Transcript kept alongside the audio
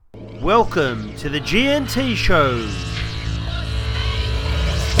Welcome to the GNT Show.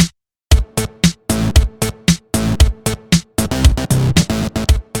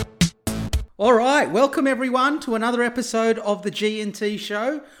 All right, welcome everyone to another episode of the GNT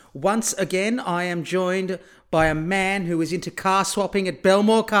Show. Once again, I am joined by a man who is into car swapping at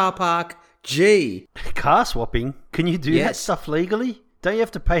Belmore Car Park, G. Car swapping? Can you do that Yes. stuff legally? Don't you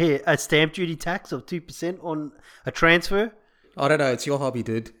have to pay a stamp duty tax of 2% on a transfer? I don't know, it's your hobby,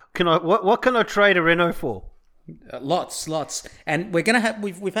 dude. What can I trade a Renault for? Lots. And we're going to have,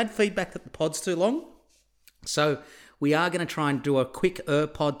 we've had feedback that the pod's too long. So we are going to try and do a quick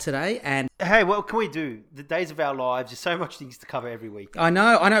pod today. And Hey, what can we do? The days of our lives, there's so much things to cover every week. I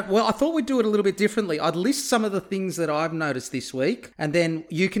know. Well, I thought we'd do it a little bit differently. I'd list some of the things that I've noticed this week, and then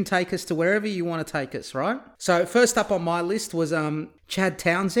you can take us to wherever you want to take us, right? So first up on my list was Chad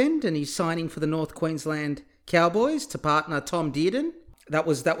Townsend, and he's signing for the North Queensland Cowboys to partner Tom Dearden. That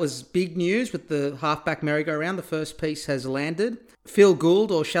was big news with the halfback merry-go-round. The first piece has landed. Phil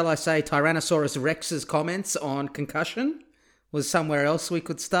Gould, or shall I say Tyrannosaurus Rex's comments on concussion was somewhere else we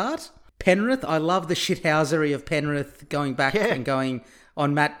could start. Penrith, I love the shithousery of Penrith going back and going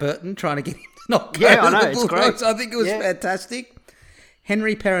on Matt Burton, trying to get him to not go to the Bulldogs. I think it was fantastic.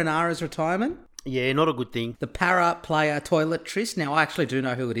 Henry Perinara's retirement. Yeah, not a good thing. The Parra player toiletries. Now, I actually do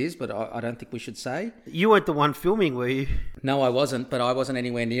know who it is, but I don't think we should say. You weren't the one filming, were you? No, I wasn't, but I wasn't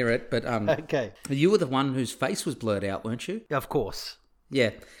anywhere near it. But Okay. You were the one whose face was blurred out, weren't you? Of course.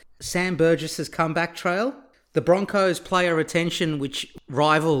 Yeah. Sam Burgess's comeback trail. The Broncos player retention, which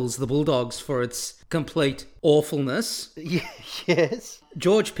rivals the Bulldogs for its complete awfulness. Yes.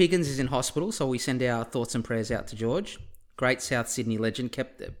 George Piggins is in hospital, so we send our thoughts and prayers out to George. Great South Sydney legend,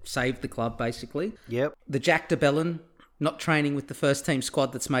 saved the club, basically. Yep. The Jack de Belin not training with the first team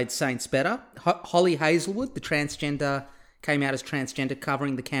squad that's made Saints better. Holly Hazelwood, the transgender, came out as transgender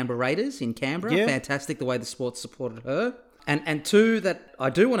covering the Canberra Raiders in Canberra. Yeah. Fantastic the way the sports supported her. And two that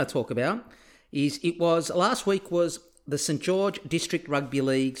I do want to talk about is last week was the St George District Rugby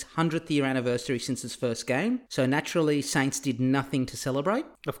League's 100th year anniversary since its first game. So naturally, Saints did nothing to celebrate.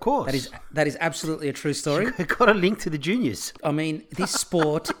 Of course. That is absolutely a true story. Got a link to the juniors. I mean, this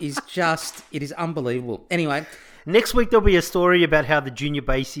sport is it is unbelievable. Anyway. Next week, there'll be a story about how the junior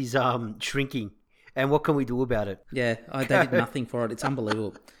base is shrinking and what can we do about it. Yeah, they did nothing for it. It's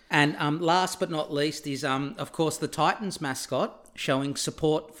unbelievable. And last but not least is, of course, the Titans mascot showing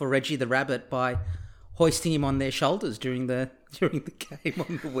support for Reggie the Rabbit by hoisting him on their shoulders during the game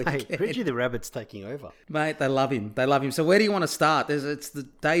on the weekend. Hey, Reggie the Rabbit's taking over. Mate, they love him. So where do you want to start? It's the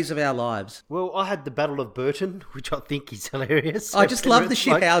days of our lives. Well, I had the Battle of Burton, which I think is hilarious. I just love the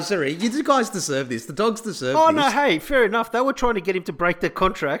shithousery. You guys deserve this. The Dogs deserve this. Oh, no, hey, fair enough. They were trying to get him to break their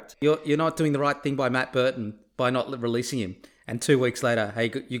contract. You're not doing the right thing by Matt Burton by not releasing him. And 2 weeks later,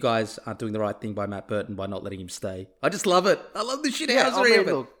 hey, you guys aren't doing the right thing by Matt Burton by not letting him stay. I just love it. I love the shithousery of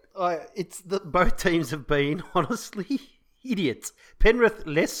it. Look, both teams have been, honestly, idiots. Penrith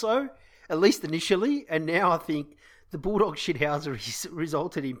less so, at least initially, and now I think the Bulldog shithousery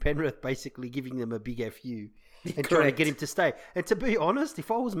resulted in Penrith basically giving them a big FU and trying to get him to stay. And to be honest, if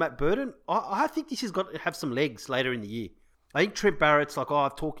I was Matt Burton, I think this has got to have some legs later in the year. I think Trent Barrett's like,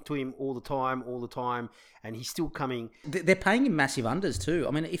 I've talked to him all the time, and he's still coming. They're paying him massive unders too.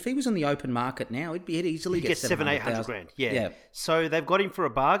 I mean, if he was on the open market now, he'd easily get 700-800 grand. Yeah. So they've got him for a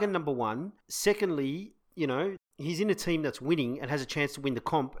bargain, number one. Secondly, he's in a team that's winning and has a chance to win the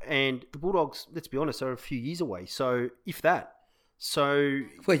comp, and the Bulldogs, let's be honest, are a few years away. So if that. So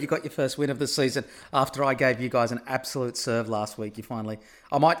well, you got your first win of the season after I gave you guys an absolute serve last week.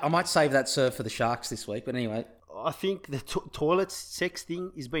 I might save that serve for the Sharks this week, but anyway. I think the toilet sex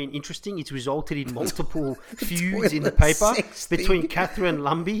thing has been interesting. It's resulted in multiple feuds in the paper between Catherine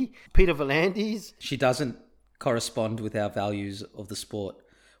Lumby, Peter V'landys. She doesn't correspond with our values of the sport.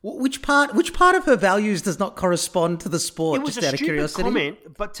 Which part of her values does not correspond to the sport? It was just a out of stupid curiosity? comment,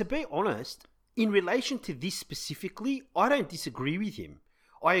 but to be honest, in relation to this specifically, I don't disagree with him.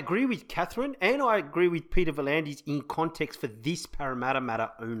 I agree with Catherine and I agree with Peter V'landys in context for this Parramatta matter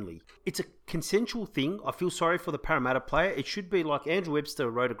only. It's a consensual thing. I feel sorry for the Parramatta player. It should be like Andrew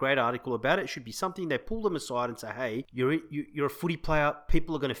Webster wrote a great article about it. It should be something they pull them aside and say, hey, you're a footy player.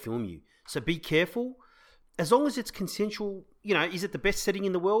 People are going to film you. So be careful. As long as it's consensual, is it the best setting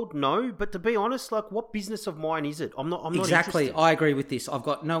in the world? No. But to be honest, like what business of mine is it? I'm not exactly. interested. I agree with this. I've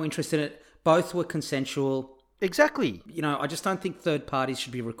got no interest in it. Both were consensual. Exactly. I just don't think third parties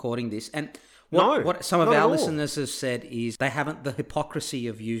should be recording this. And what some of our listeners have said is the hypocrisy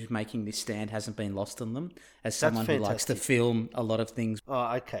of you making this stand hasn't been lost on them as someone who likes to film a lot of things.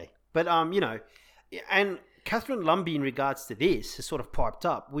 Oh, okay. But, and Catherine Lumby, in regards to this, has sort of piped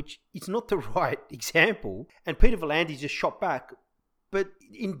up, which is not the right example. And Peter V'landys just shot back. But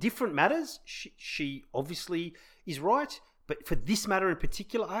in different matters, she obviously is right. But for this matter in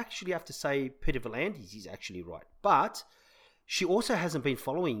particular, I actually have to say Peter V'landys is actually right. But she also hasn't been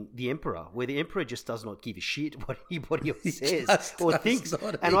following the Emperor, where the Emperor just does not give a shit what anybody else says or thinks.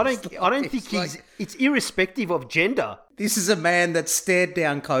 And I don't think it's irrespective of gender. This is a man that stared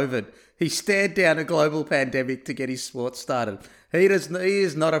down COVID. He stared down a global pandemic to get his sport started. He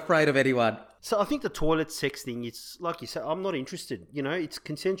is not afraid of anyone. So I think the toilet sex thing, it's like you said, I'm not interested. You know, it's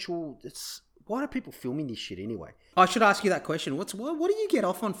consensual. Why are people filming this shit anyway? I should ask you that question. What do you get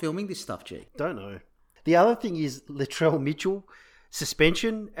off on filming this stuff, G? Don't know. The other thing is Latrell Mitchell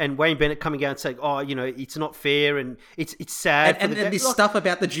suspension and Wayne Bennett coming out and saying, oh, you know, it's not fair and it's sad. And this stuff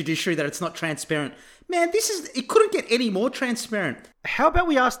about the judiciary that it's not transparent. Man, it couldn't get any more transparent. How about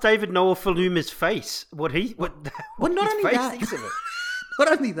we ask David Noah Faluma's face what his face thinks of it?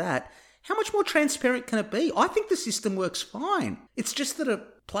 Not only that, how much more transparent can it be? I think the system works fine. It's just that a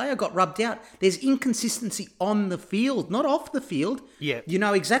player got rubbed out. There's inconsistency on the field, not off the field. Yeah. You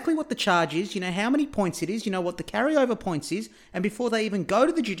know exactly what the charge is. You know how many points it is. You know what the carryover points is. And before they even go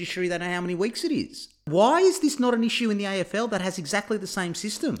to the judiciary, they know how many weeks it is. Why is this not an issue in the AFL that has exactly the same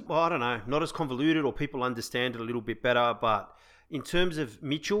system? Well, I don't know. Not as convoluted, or people understand it a little bit better, but in terms of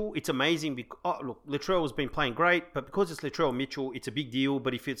Mitchell, it's amazing because, look, Latrell has been playing great, but because it's Latrell Mitchell, it's a big deal.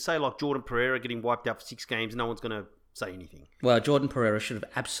 But if it's, say, like Jordan Pereira getting wiped out for 6 games, no one's going to say anything. Well, Jordan Pereira should have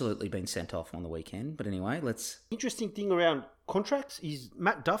absolutely been sent off on the weekend. But anyway, Interesting thing around contracts is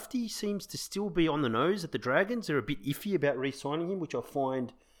Matt Duffy seems to still be on the nose at the Dragons. They're a bit iffy about re-signing him, which I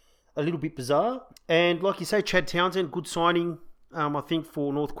find a little bit bizarre. And like you say, Chad Townsend, good signing, I think,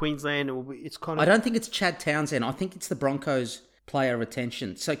 for North Queensland. It's kind of... I don't think it's Chad Townsend. I think it's the Broncos player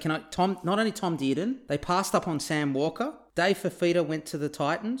retention. So not only Tom Dearden, they passed up on Sam Walker. Dave Fafita went to the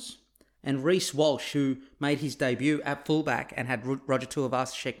Titans. And Reece Walsh, who made his debut at fullback and had Roger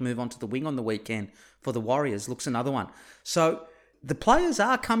Tuivasa-Sheck move onto the wing on the weekend for the Warriors, looks another one. So the players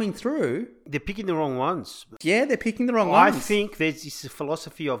are coming through. They're picking the wrong ones. Yeah, they're picking the wrong ones. I think there's this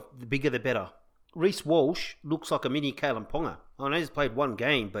philosophy of the bigger the better. Reece Walsh looks like a mini Kalen Ponga. I know he's played one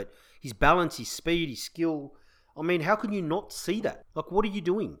game, but his balance, his speed, his skill... I mean, how can you not see that? Like, what are you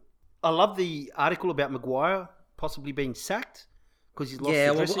doing? I love the article about Maguire possibly being sacked because he's lost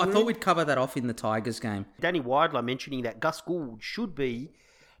the dressing room. I thought we'd cover that off in the Tigers game. Danny Weidler mentioning that Gus Gould should be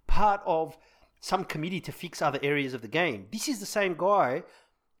part of some committee to fix other areas of the game. This is the same guy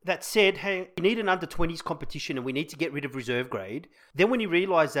that said, hey, we need an under-20s competition and we need to get rid of reserve grade. Then when he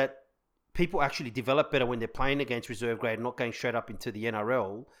realised that people actually develop better when they're playing against reserve grade and not going straight up into the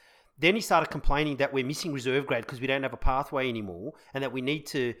NRL... Then he started complaining that we're missing reserve grade because we don't have a pathway anymore and that we need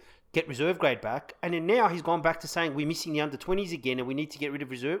to get reserve grade back. And then now he's gone back to saying we're missing the under-20s again and we need to get rid of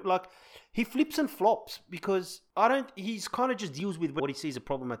reserve. Like, he flips and flops because he's kind of just deals with what he sees a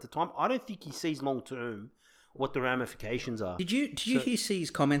problem at the time. I don't think he sees long-term what the ramifications are. Did you hear his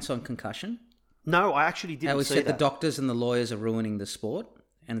comments on concussion? No, I actually didn't see that. How he said the doctors and the lawyers are ruining the sport.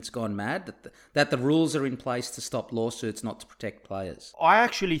 And it's gone mad, that the rules are in place to stop lawsuits, not to protect players. I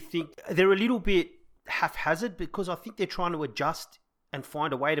actually think they're a little bit haphazard because I think they're trying to adjust and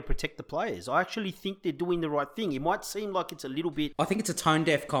find a way to protect the players. I actually think they're doing the right thing. It might seem like it's a little bit... I think it's a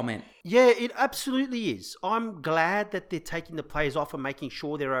tone-deaf comment. Yeah, it absolutely is. I'm glad that they're taking the players off and making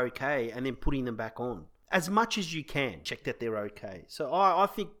sure they're okay and then putting them back on. As much as you can, check that they're okay. So I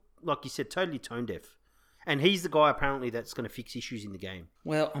think, like you said, totally tone-deaf. And he's the guy, apparently, that's going to fix issues in the game.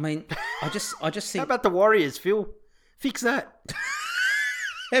 Well, I mean, I just think... How about the Warriors, Phil? Fix that.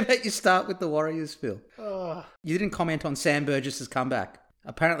 How about you start with the Warriors, Phil? You didn't comment on Sam Burgess's comeback.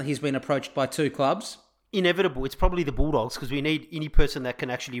 Apparently, he's been approached by 2 clubs. Inevitable. It's probably the Bulldogs, because we need any person that can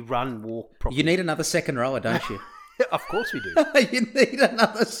actually run and walk properly. You need another second rower, don't you? Of course we do. You need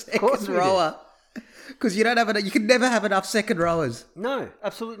another second rower. Because you can never have enough second rowers. No,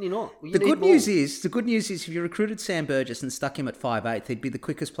 absolutely not. The good news is if you recruited Sam Burgess and stuck him at 5'8", he'd be the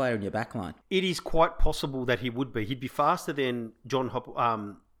quickest player in your backline. It is quite possible that he would be. He'd be faster than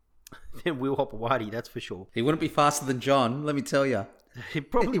than Will Hopewadi, that's for sure. He wouldn't be faster than John, let me tell you. He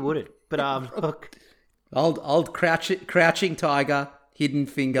probably wouldn't. But look, old crouching tiger, hidden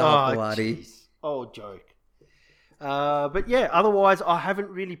finger Hopewadi. Oh, joke. But yeah, otherwise I haven't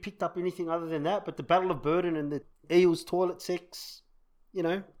really picked up anything other than that. But the Battle of Burden and the Eels Toilet Sex,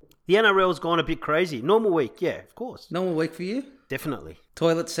 the NRL's gone a bit crazy. Normal week, yeah, of course. Normal week for you? Definitely.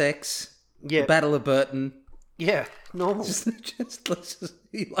 Toilet Sex, yeah. The Battle of Burton. Yeah, normal.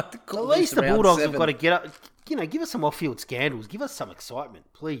 You like to call At least the round Bulldogs 7. have got to get up. Give us some off-field scandals. Give us some excitement,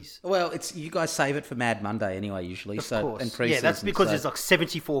 please. Well, it's you guys save it for Mad Monday anyway, usually. Of so course. And pre-season, yeah, that's because there's like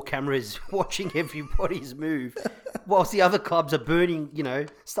 74 cameras watching everybody's move, whilst the other clubs are burning,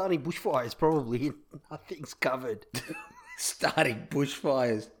 starting bushfires probably, and nothing's covered. Starting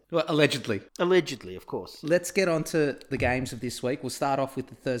bushfires. Well, allegedly. Allegedly, of course. Let's get on to the games of this week. We'll start off with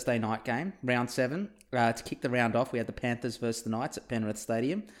the Thursday night game, round 7. To kick the round off, we had the Panthers versus the Knights at Penrith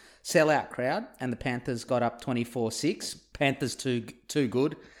Stadium. Sellout crowd, and the Panthers got up 24-6. Panthers too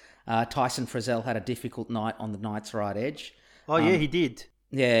good. Tyson Frizzell had a difficult night on the Knights' right edge. Oh, yeah, he did.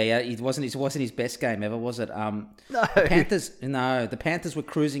 Yeah, it wasn't his best game ever, was it? No. The Panthers were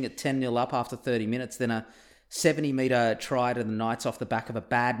cruising at 10-0 up after 30 minutes, then a 70-metre try to the Knights off the back of a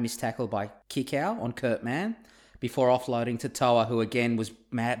bad missed tackle by Kikau on Kurt Mann before offloading to Toa, who again was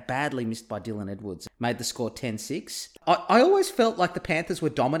badly missed by Dylan Edwards. Made the score 10-6. I always felt like the Panthers were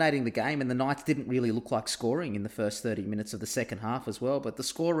dominating the game and the Knights didn't really look like scoring in the first 30 minutes of the second half as well, but the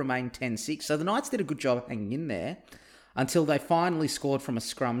score remained 10-6. So the Knights did a good job hanging in there until they finally scored from a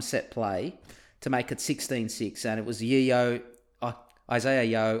scrum set play to make it 16-6, and it was Isaiah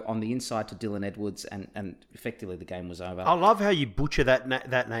Yeo on the inside to Dylan Edwards, and effectively the game was over. I love how you butcher that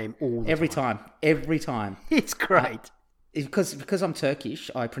name all the time. Every time. It's great. Because I'm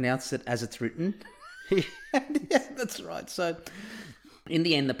Turkish, I pronounce it as it's written. Yeah, that's right. So, in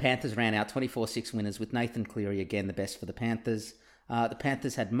the end, the Panthers ran out 24-6 winners with Nathan Cleary again the best for the Panthers. The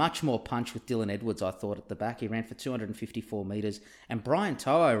Panthers had much more punch with Dylan Edwards, I thought, at the back. He ran for 254 metres, and Brian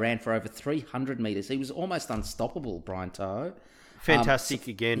To'o ran for over 300 metres. He was almost unstoppable, Brian To'o. Fantastic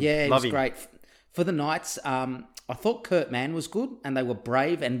again. Yeah, Love it was him. great. For the Knights, I thought Kurt Mann was good, and they were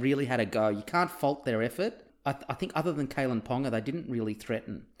brave and really had a go. You can't fault their effort. I think other than Kalen Ponga, they didn't really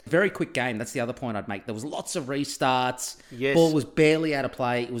threaten. Very quick game. That's the other point I'd make. There was lots of restarts. Yes. Ball was barely out of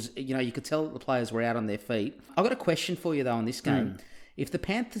play. It was, you could tell that the players were out on their feet. I've got a question for you, though, on this game. If the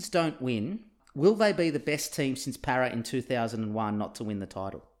Panthers don't win, will they be the best team since Parra in 2001 not to win the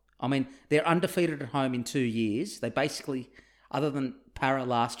title? I mean, they're undefeated at home in 2 years. They basically, other than Parra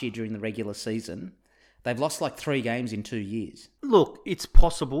last year during the regular season, they've lost like 3 games in 2 years. Look, it's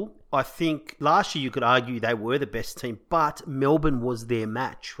possible. I think last year you could argue they were the best team, but Melbourne was their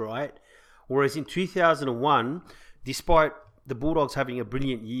match, right? Whereas in 2001, despite the Bulldogs having a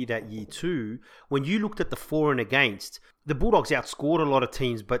brilliant year that year too, when you looked at the for and against, the Bulldogs outscored a lot of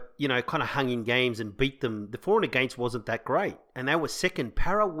teams, but, kind of hung in games and beat them. The for and against wasn't that great. And they were second.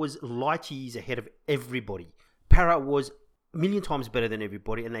 Parra was light years ahead of everybody. Parra was a million times better than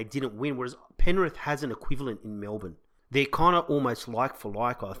everybody, and they didn't win, whereas Penrith has an equivalent in Melbourne. They're kind of almost like for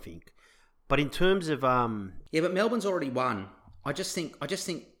like, I think. But in terms of... Yeah, but Melbourne's already won. I just think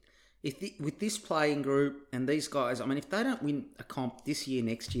with this playing group and these guys, I mean, if they don't win a comp this year,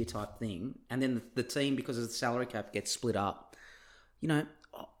 next year type thing, and then the team, because of the salary cap, gets split up, I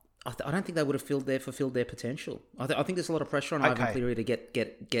don't think they would have fulfilled their potential. I think there's a lot of pressure on Ivan Cleary to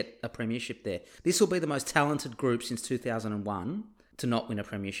get a premiership there. This will be the most talented group since 2001 to not win a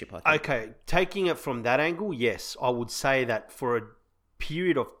premiership, I think. Okay, taking it from that angle, yes, I would say that for a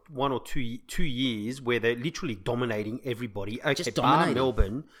period of 1 or 2 years where they're literally dominating everybody, bar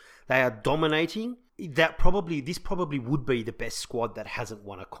Melbourne, they are dominating. This probably would be the best squad that hasn't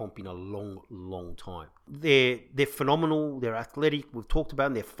won a comp in a long, long time. They're phenomenal. They're athletic. We've talked about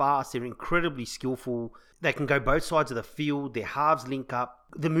them. They're fast. They're incredibly skillful. They can go both sides of the field. Their halves link up.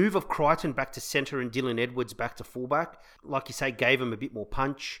 The move of Crichton back to centre and Dylan Edwards back to fullback, like you say, gave them a bit more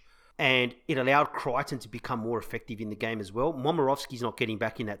punch. And it allowed Crichton to become more effective in the game as well. Momirovski's not getting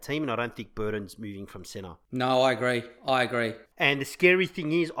back in that team, and I don't think Burton's moving from centre. No, I agree. And the scary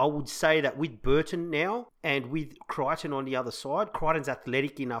thing is, I would say that with Burton now and with Crichton on the other side, Crichton's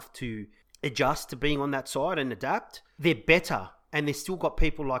athletic enough to adjust to being on that side and adapt. They're better, and they've still got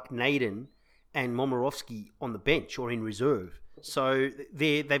people like Naden and Momirovski on the bench or in reserve. So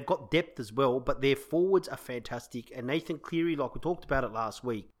they've got depth as well, but their forwards are fantastic. And Nathan Cleary, like we talked about it last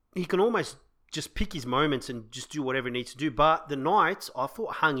week, he can almost just pick his moments and just do whatever he needs to do. But the Knights, I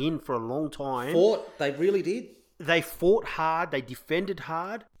thought, hung in for a long time. They really did. They fought hard. They defended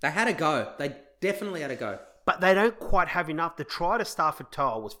hard. They had a go. They definitely had a go. But they don't quite have enough. The try to Stafford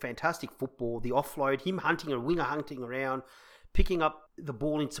Toa was fantastic football. The offload, him hunting around, picking up the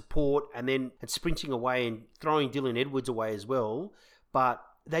ball in support and sprinting away and throwing Dylan Edwards away as well. But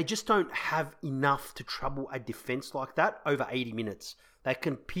they just don't have enough to trouble a defence like that over 80 minutes. They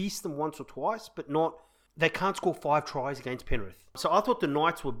can piece them once or twice, but they can't score 5 tries against Penrith. So I thought the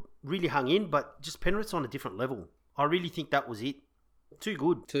Knights were really hung in, but just Penrith's on a different level. I really think that was it. Too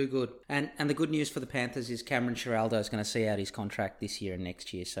good. Too good. And the good news for the Panthers is Cameron Ciraldo is going to see out his contract this year and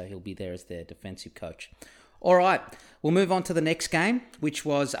next year, so he'll be there as their defensive coach. All right, we'll move on to the next game, which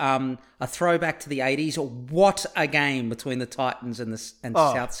was a throwback to the 80s. What a game between the Titans and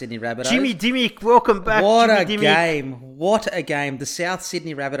South Sydney Rabbitohs. Jimmy Dimmick, welcome back. What Jimmy a Dimmick. game. What a game. The South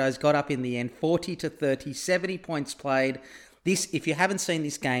Sydney Rabbitohs got up in the end, 40-30, 70 points played. This, if you haven't seen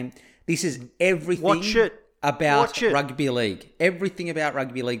this game, this is everything about rugby league. Everything about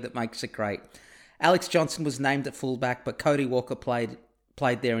rugby league that makes it great. Alex Johnson was named at fullback, but Cody Walker played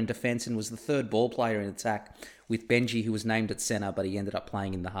there in defence and was the third ball player in attack, with Benji, who was named at centre, but he ended up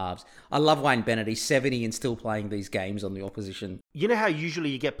playing in the halves. I love Wayne Bennett. He's 70 and still playing these games on the opposition. You know how usually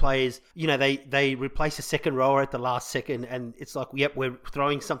you get players, they replace a second rower at the last second, and it's like, yep, we're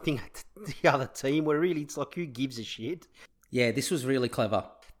throwing something at the other team, where really it's like, who gives a shit? Yeah, this was really clever.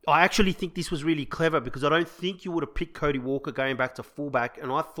 I actually think this was really clever, because I don't think you would have picked Cody Walker going back to fullback,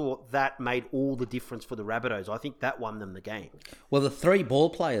 and I thought that made all the difference for the Rabbitohs. I think that won them the game. Well, the three ball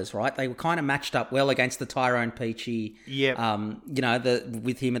players, right? They were kind of matched up well against the Tyrone Peachey,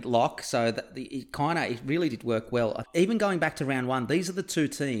 with him at lock, so it really did work well. Even going back to round one, these are the two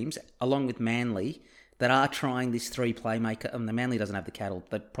teams, along with Manly, that are trying this three playmaker. The Manly doesn't have the cattle;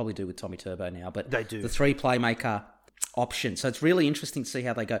 they probably do with Tommy Turbo now, but they do. The three playmaker option. So it's really interesting to see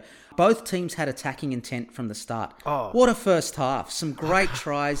how they go. Both teams had attacking intent from the start. Oh. What a first half. Some great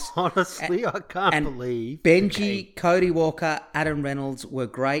tries. Honestly, I can't believe. Benji, Cody Walker, Adam Reynolds were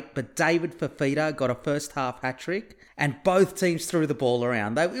great, but David Fafita got a first half hat-trick, and both teams threw the ball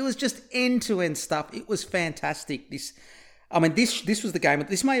around. It was just end-to-end stuff. It was fantastic. This was the game.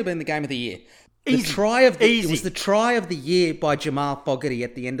 This may have been the game of the year. It was the try of the year by Jamal Fogarty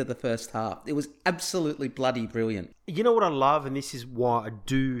at the end of the first half. It was absolutely bloody brilliant. You know what I love, and this is why I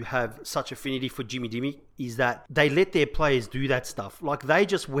do have such affinity for Jimmy Dimmick, is that they let their players do that stuff. Like, they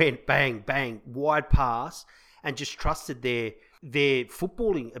just went bang, bang, wide pass, and just trusted their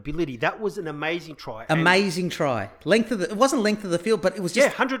footballing ability. That was an amazing try. Amazing try. It wasn't length of the field, but it was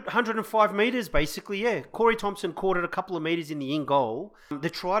just... 105 metres, basically, yeah. Corey Thompson caught it a couple of metres in the in-goal. The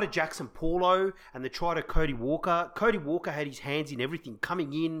try to Jackson Paulo and the try to Cody Walker. Cody Walker had his hands in everything,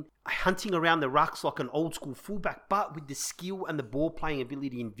 coming in, hunting around the rucks like an old-school fullback, but with the skill and the ball-playing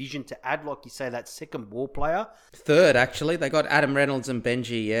ability and vision to add, like you say, that second ball player. Third, actually. They got Adam Reynolds and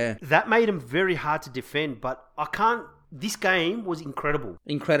Benji, yeah. That made him very hard to defend, but I can't... This game was incredible.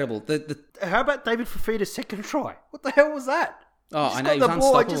 Incredible. How about David Fafita's second try? What the hell was that? Oh, I know, he was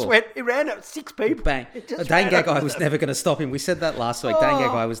unstoppable. He ran at 6 people. Bang. Dane Gagai was never going to stop him. We said that last week. Dane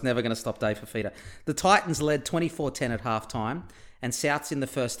Gagai was never going to stop Dave Fafita. The Titans led 24-10 at halftime, and Souths in the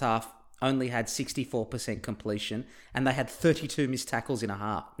first half only had 64% completion, and they had 32 missed tackles in a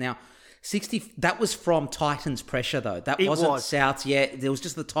half. Now, that was from Titans pressure, though. That wasn't Souths. Yeah, there was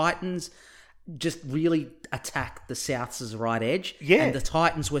just the Titans... just really attacked the Souths' right edge. Yeah. And the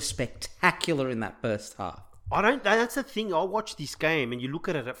Titans were spectacular in that first half. That's the thing. I watched this game and you look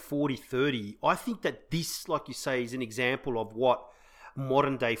at it at 40-30. I think that this, like you say, is an example of what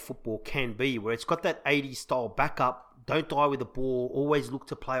modern day football can be, where it's got that 80s style backup, don't die with the ball, always look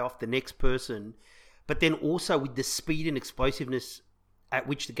to play off the next person, but then also with the speed and explosiveness at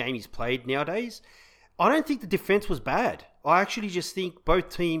which the game is played nowadays. I don't think the defense was bad. I actually just think both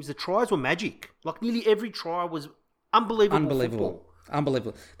teams, the tries were magic. Like, nearly every try was unbelievable.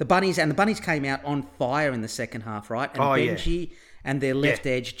 Unbelievable. The Bunnies came out on fire in the second half, right? And Benji and their left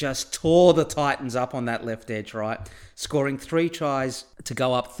edge just tore the Titans up on that left edge, right? Scoring 3 tries to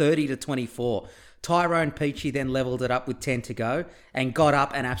go up 30-24. Tyrone Peachey then levelled it up with 10 to go and got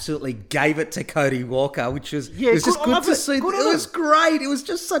up and absolutely gave it to Cody Walker, which was, it was just good to see. It was great. It was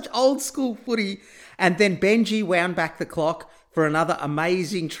just such old school footy. And then Benji wound back the clock for another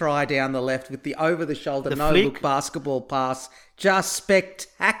amazing try down the left with the over-the-shoulder, no-look basketball pass. Just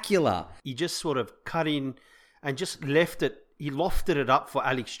spectacular. He just sort of cut in and just left it. He lofted it up for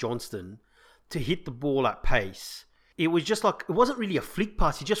Alex Johnston to hit the ball at pace. It was just like, it wasn't really a flick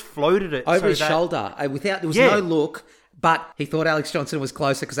pass. He just floated it. Over his shoulder. There was no look, but he thought Alex Johnson was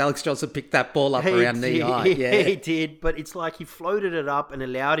closer because Alex Johnson picked that ball up around knee high. Yeah, he did. But it's like he floated it up and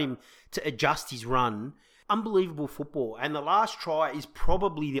allowed him to adjust his run. Unbelievable football. And the last try is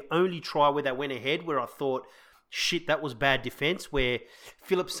probably the only try where they went ahead, where I thought, shit, that was bad defense, where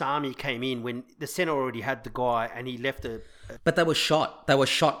Philip Sami came in when the centre already had the guy and he left But they were shot. They were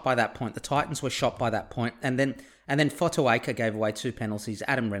shot by that point. The Titans were shot by that point. And then Fotuaika gave away 2 penalties.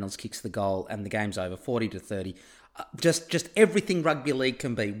 Adam Reynolds kicks the goal and the game's over, 40-30. Just everything rugby league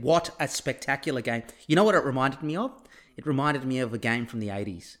can be. What a spectacular game. You know what it reminded me of? It reminded me of a game from the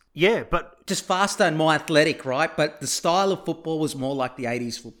 80s. Yeah, but Just faster and more athletic, right? But the style of football was more like the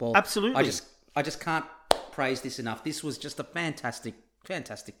 80s football. Absolutely. I just can't praise this enough. This was just a fantastic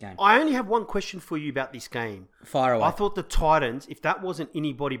game. I only have one question for you about this game. Fire away. I thought the Titans, if that wasn't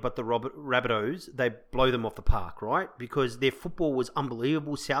anybody but the Rabbitohs, they blow them off the park, right? Because their football was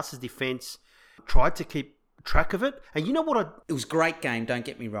unbelievable. South's defence tried to keep track of it. And you know what? It was a great game, don't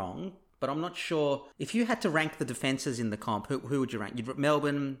get me wrong. But I'm not sure. If you had to rank the defences in the comp, who would you rank? You'd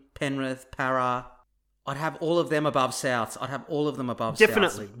Melbourne, Penrith, Parra. I'd have all of them above Souths.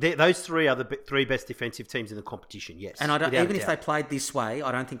 Definitely. Those three are the three best defensive teams in the competition, yes. And even if they played this way,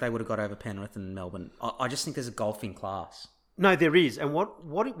 I don't think they would have got over Penrith and Melbourne. I just think there's a gulf in class. No, there is. And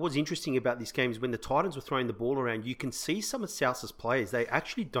what was interesting about this game is when the Titans were throwing the ball around, you can see some of South's players, they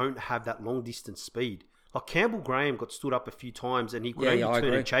actually don't have that long distance speed. Like Campbell Graham got stood up a few times and he could only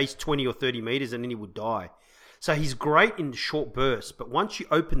turn and chase 20 or 30 metres and then he would die. So he's great in the short bursts, but once you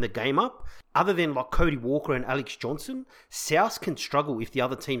open the game up, other than like Cody Walker and Alex Johnson, South can struggle if the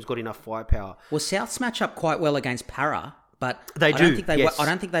other team's got enough firepower. Well, Souths match up quite well against Parra, but I don't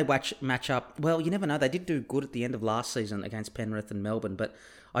think they match up. Well, you never know. They did do good at the end of last season against Penrith and Melbourne, but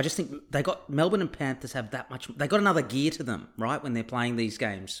I just think Melbourne and Panthers have that much. They got another gear to them, right, when they're playing these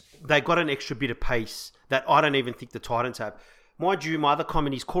games. They got an extra bit of pace that I don't even think the Titans have. Mind you, my other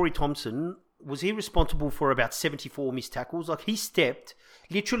comment is Corey Thompson. Was he responsible for about 74 missed tackles? Like, he stepped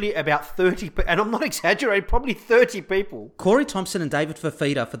literally about 30, and I'm not exaggerating, probably 30 people. Corey Thompson and David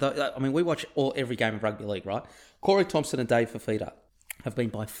Fafita, we watch every game of rugby league, right? Corey Thompson and Dave Fafita have been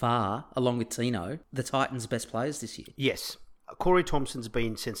by far, along with Tino, the Titans' best players this year. Yes. Corey Thompson's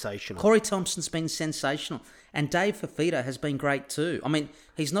been sensational. And Dave Fafita has been great too. I mean,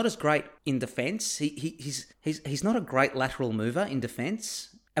 he's not as great in defence. He's not a great lateral mover in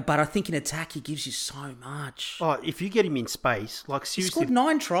defence. But I think in attack, he gives you so much. Oh, if you get him in space, like seriously... He scored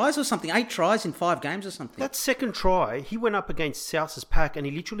 9 tries or something, 8 tries in 5 games or something. That second try, he went up against South's pack and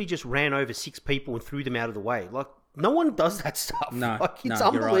he literally just ran over 6 people and threw them out of the way. Like, no one does that stuff. No, it's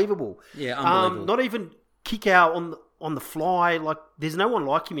unbelievable. Right. Yeah, unbelievable. Not even kick out on the fly. Like, there's no one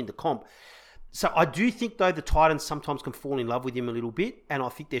like him in the comp. So I do think, though, the Titans sometimes can fall in love with him a little bit, and I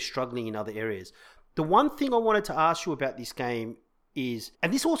think they're struggling in other areas. The one thing I wanted to ask you about this game is,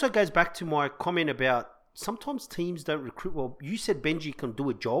 and this also goes back to my comment about sometimes teams don't recruit well. You said Benji can do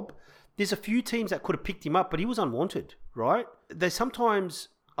a job. There's a few teams that could have picked him up, but he was unwanted, right? They sometimes,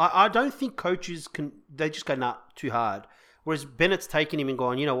 I don't think coaches they just go, nah, too hard. Whereas Bennett's taken him and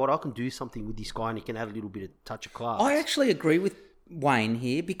gone, you know what, I can do something with this guy and he can add a little bit of touch of class. I actually agree with Wayne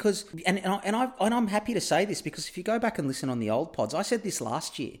here because, and I'm happy to say this because if you go back and listen on the old pods, I said this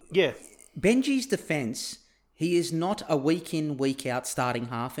last year. Yeah. Benji's defence, he is not a week in, week out starting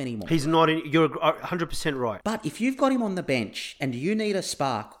half anymore. He's not in, you're 100% right. But if you've got him on the bench and you need a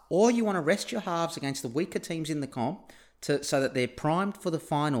spark or you want to rest your halves against the weaker teams in the comp so that they're primed for the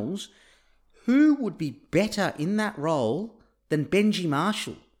finals, who would be better in that role than Benji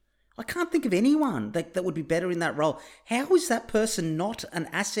Marshall? I can't think of anyone that would be better in that role. How is that person not an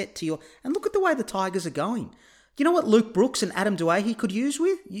asset to your... And look at the way the Tigers are going. You know what Luke Brooks and Adam Duahi could use?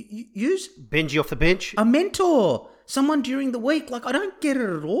 Benji off the bench. A mentor. Someone during the week. Like, I don't get it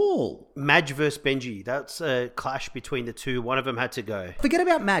at all. Madge versus Benji. That's a clash between the two. One of them had to go. Forget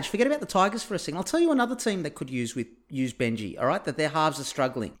about Madge. Forget about the Tigers for a second. I'll tell you another team that could use Benji, all right? That their halves are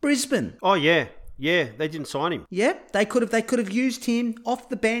struggling. Brisbane. Oh, yeah. Yeah, they didn't sign him. Yeah, they could have used him off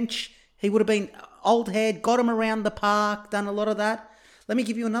the bench. He would have been old head, got him around the park, done a lot of that. Let me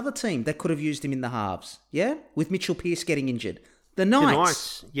give you another team that could have used him in the halves. Yeah, with Mitchell Pearce getting injured. The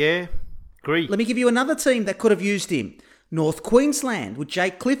Knights. Yeah, agree. Let me give you another team that could have used him. North Queensland with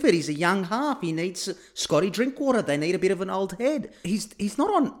Jake Clifford. He's a young half. He needs Scotty Drinkwater. They need a bit of an old head. He's not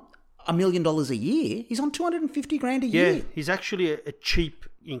on $1 million a year. He's on $250,000 a year. Yeah, he's actually a cheap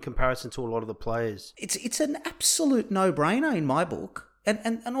in comparison to a lot of the players. It's an absolute no-brainer in my book.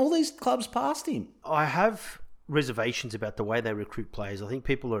 And all these clubs passed him. I have reservations about the way they recruit players. I think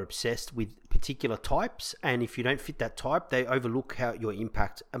people are obsessed with particular types, and if you don't fit that type, they overlook your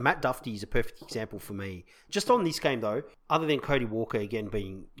impact. And Matt Duffy is a perfect example for me. Just on this game, though, other than Cody Walker, again,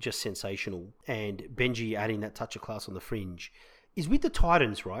 being just sensational, and Benji adding that touch of class on the fringe, is with the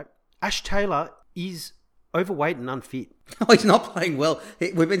Titans, right? Ash Taylor is overweight and unfit. Oh, he's not playing well.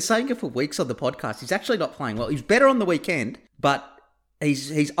 We've been saying it for weeks on the podcast. He's actually not playing well. He's better on the weekend, but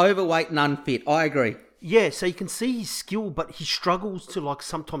he's overweight and unfit. I agree. Yeah, so you can see his skill, but he struggles to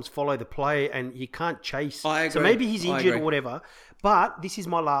sometimes follow the play and he can't chase. I agree. So maybe he's injured or whatever. But this is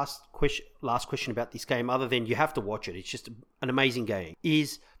my last question about this game, other than you have to watch it. It's just an amazing game.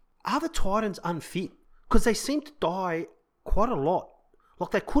 Are the Titans unfit? Because they seem to die quite a lot.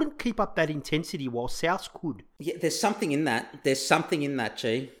 Like, they couldn't keep up that intensity while Souths could. Yeah, there's something in that. There's something in that,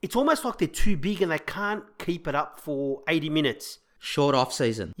 G. It's almost like they're too big and they can't keep it up for 80 minutes. Short off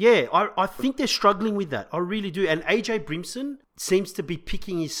season. Yeah, I think they're struggling with that. I really do. And AJ Brimson seems to be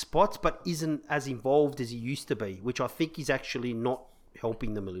picking his spots, but isn't as involved as he used to be, which I think is actually not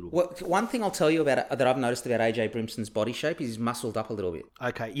helping them a little bit. Well, one thing I'll tell you about that I've noticed about AJ Brimson's body shape is he's muscled up a little bit.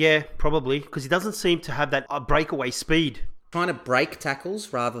 Okay, yeah, probably, because he doesn't seem to have that breakaway speed. Trying to break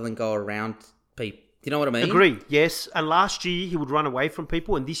tackles rather than go around people. Do you know what I mean? Agree, yes. And last year he would run away from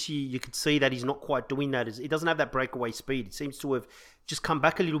people, and this year you could see that he's not quite doing that. He doesn't have that breakaway speed. It seems to have just come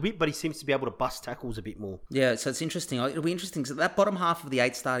back a little bit, but he seems to be able to bust tackles a bit more. Yeah, so it's interesting. It'll be interesting. So that bottom half of the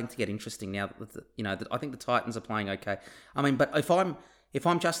 8's starting to get interesting now. I think the Titans are playing okay. I mean, but if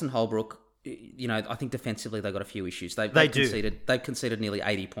I'm Justin Holbrook, I think defensively they've got a few issues. They've conceded nearly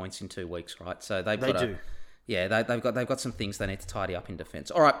 80 points in 2 weeks, right? So they've got some things they need to tidy up in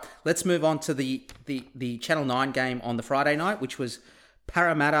defence. All right, let's move on to the Channel 9 game on the Friday night, which was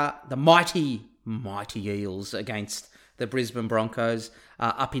Parramatta, the mighty Eels against the Brisbane Broncos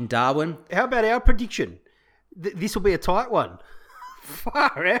up in Darwin. How about our prediction? This will be a tight one.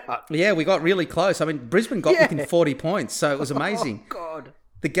 Far out. Yeah, we got really close. I mean, Brisbane got within 40 points, so it was amazing. Oh, God.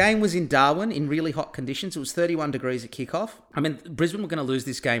 The game was in Darwin in really hot conditions. It was 31 degrees at kickoff. I mean, Brisbane were going to lose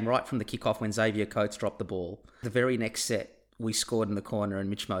this game right from the kickoff when Xavier Coates dropped the ball. The very next set, we scored in the corner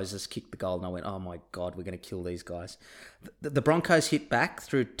and Mitch Moses kicked the goal and I went, oh my God, we're going to kill these guys. The Broncos hit back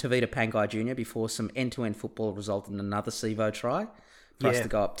through Tavita Pangai Jr. before some end-to-end football resulted in another Sevo try for us to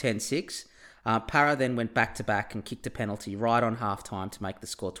go up 10-6. Parra then went back-to-back and kicked a penalty right on half-time to make the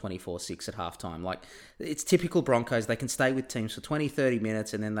score 24-6 at half-time. Like, it's typical Broncos. They can stay with teams for 20, 30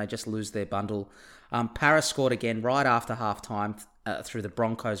 minutes and then they just lose their bundle. Parra scored again right after half-time through the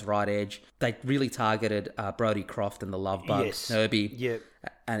Broncos' right edge. They really targeted Brodie Croft and the love bug, Herbie. Yep.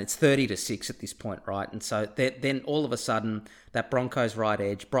 And it's 30-6 at this point, right? And so then all of a sudden, that Broncos' right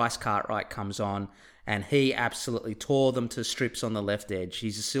edge, Bryce Cartwright comes on, and he absolutely tore them to strips on the left edge.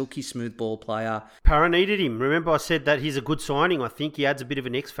 He's a silky smooth ball player. Parra needed him. Remember I said that he's a good signing. I think he adds a bit of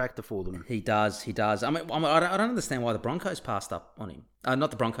an X factor for them. He does. I mean, I don't understand why the Broncos passed up on him.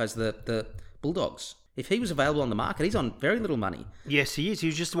 Not the Broncos, the Bulldogs. If he was available on the market, he's on very little money. Yes, he is.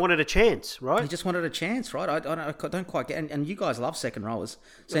 He just wanted a chance, right? He just wanted a chance, right? I don't quite get... And you guys love second rowers.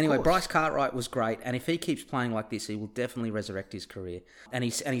 So anyway, Bryce Cartwright was great. And if he keeps playing like this, he will definitely resurrect his career. And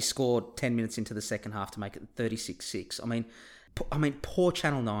he scored 10 minutes into the second half to make it 36-6. I mean, poor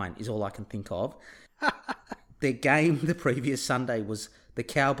Channel 9 is all I can think of. Their game the previous Sunday was the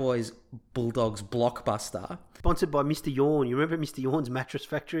Cowboys Bulldogs blockbuster. Sponsored by Mr. Yawn. You remember Mr. Yawn's mattress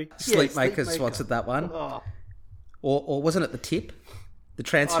factory? Sleepmaker sponsored that one. Oh. Or wasn't it the Tip? The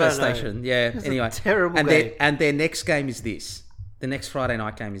transfer station. Yeah. Anyway. Terrible game. And their next game is this. The next Friday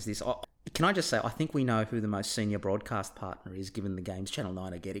night game is this. Can I just say, I think we know who the most senior broadcast partner is, given the games Channel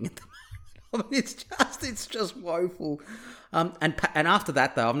 9 are getting at the moment. I mean, it's just woeful. And after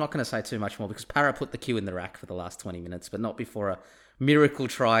that, though, I'm not going to say too much more because Parra put the cue in the rack for the last 20 minutes, but not before a miracle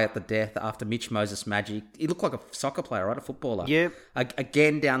try at the death after Mitch Moses magic. He looked like a soccer player, right? A footballer. Yep.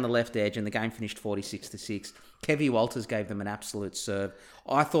 Again down the left edge, and the game finished 46-6. Kevy Walters gave them an absolute serve.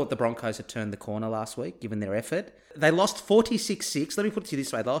 I thought the Broncos had turned the corner last week, given their effort. They lost 46-6. Let me put it to you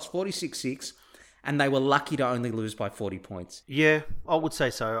this way. They lost 46-6, and they were lucky to only lose by 40 points. Yeah, I would say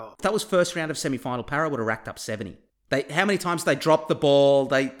so. If that was first round of semi-final, Parra would have racked up 70. How many times they dropped the ball,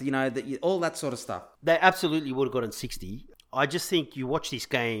 all that sort of stuff. They absolutely would have gotten 60. I just think you watch this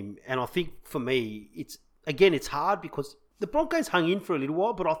game, and I think for me, it's hard because the Broncos hung in for a little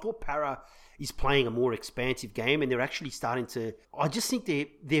while, but I thought Parra is playing a more expansive game, and they're actually starting to... I just think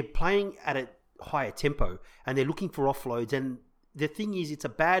they're playing at a higher tempo, and they're looking for offloads, and the thing is, it's a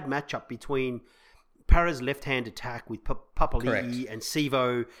bad matchup between Parra's left-hand attack with Papali'i and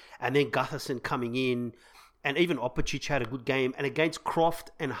Sevo, and then Gutherson coming in, and even Opicic had a good game, and against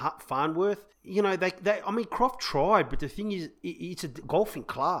Croft and Farnworth, Croft tried, but the thing is, it's a golfing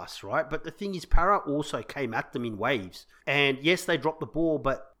class, right? But the thing is, Parra also came at them in waves. And yes, they dropped the ball,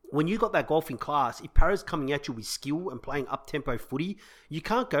 but when you got that golfing class, if Parra's coming at you with skill and playing up-tempo footy, you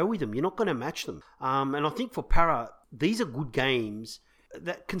can't go with them. You're not going to match them. And I think for Parra, these are good games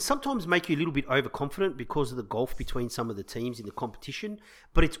that can sometimes make you a little bit overconfident because of the gulf between some of the teams in the competition,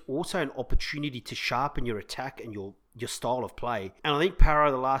 but it's also an opportunity to sharpen your attack and your style of play. And I think Parra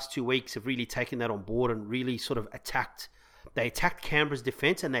the last 2 weeks have really taken that on board and really sort of attacked Canberra's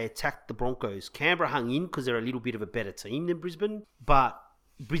defence and they attacked the Broncos. Canberra hung in because they're a little bit of a better team than Brisbane, but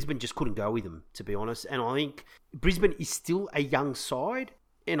Brisbane just couldn't go with them, to be honest. And I think Brisbane is still a young side,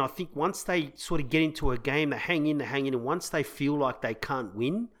 And I think once they sort of get into a game, they hang in, and once they feel like they can't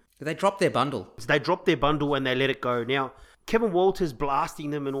win... They drop their bundle. They drop their bundle and they let it go. Now, Kevin Walters blasting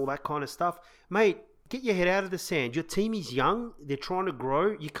them and all that kind of stuff. Mate, get your head out of the sand. Your team is young. They're trying to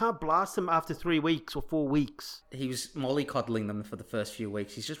grow. You can't blast them after 3 weeks or 4 weeks. He was mollycoddling them for the first few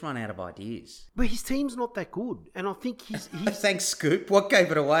weeks. He's just run out of ideas. But his team's not that good. And I think he's Thanks, Scoop. What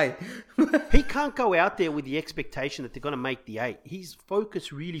gave it away? he can't go out there with the expectation that they're going to make the 8. His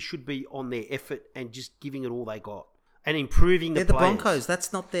focus really should be on their effort and just giving it all they got. And improving the players. They're the Broncos.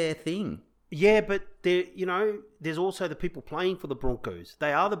 That's not their thing. Yeah, but there's also the people playing for the Broncos.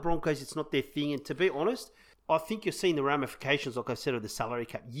 They are the Broncos. It's not their thing. And to be honest, I think you're seeing the ramifications, like I said, of the salary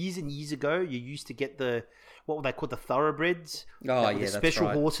cap. Years and years ago, you used to get what were they called? The thoroughbreds. Oh, yeah, the that's special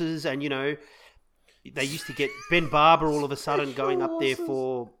right. horses. And, they used to get Ben Barber all of a sudden going up there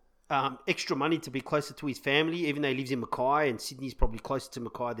for extra money to be closer to his family, even though he lives in Mackay, and Sydney's probably closer to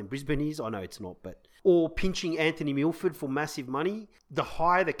Mackay than Brisbane is. I know it's not, but... Or pinching Anthony Milford for massive money. The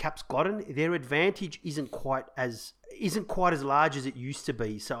higher the cap's gotten, their advantage isn't quite as large as it used to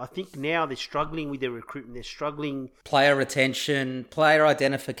be. So I think now they're struggling with their recruitment. They're struggling... Player retention, player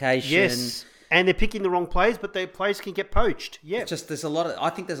identification. Yes, and they're picking the wrong players, but their players can get poached. Yeah. I think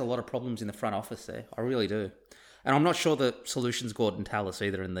there's a lot of problems in the front office there. I really do. And I'm not sure the solution's Gordon Tallis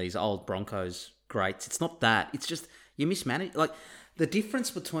either in these old Broncos greats. It's not that. It's just you mismanage. Like the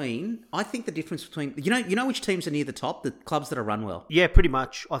difference between you know which teams are near the top? The clubs that are run well. Yeah, pretty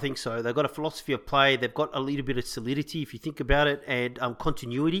much. I think so. They've got a philosophy of play. They've got a little bit of solidity, if you think about it, and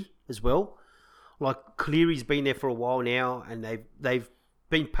continuity as well. Like Cleary's been there for a while now, and they've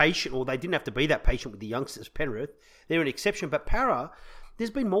been patient, or they didn't have to be that patient with the youngsters. Penrith, they're an exception, but Parra. There's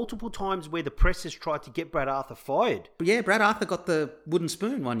been multiple times where the press has tried to get Brad Arthur fired. But yeah, Brad Arthur got the wooden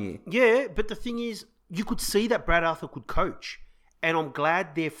spoon one year. Yeah, but the thing is, you could see that Brad Arthur could coach. And I'm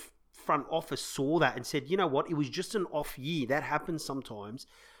glad their front office saw that and said, you know what, it was just an off year. That happens sometimes.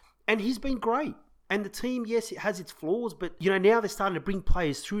 And he's been great. And the team, yes, it has its flaws, but now they're starting to bring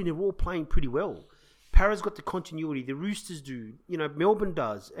players through and they're all playing pretty well. Parra's got the continuity. The Roosters do. Melbourne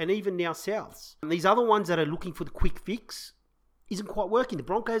does. And even now Souths. And these other ones that are looking for the quick fix isn't quite working. The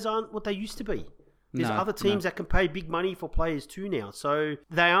Broncos aren't what they used to be. There's other teams that can pay big money for players too now. So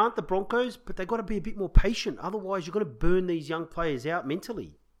they aren't the Broncos, but they've got to be a bit more patient. Otherwise, you're going to burn these young players out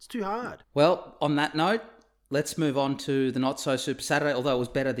mentally. It's too hard. Well, on that note, let's move on to the Not-So-Super Saturday. Although it was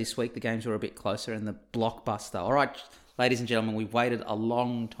better this week, the games were a bit closer and the blockbuster. All right, ladies and gentlemen, we've waited a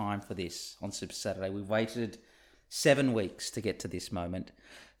long time for this on Super Saturday. We've waited 7 weeks to get to this moment.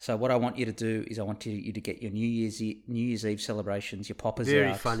 So what I want you to do is I want you to get your New Year's Eve celebrations, your poppers out.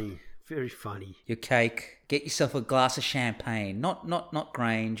 Very funny. Your cake. Get yourself a glass of champagne. Not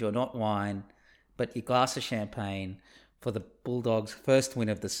Grange or not wine, but your glass of champagne for the Bulldogs' first win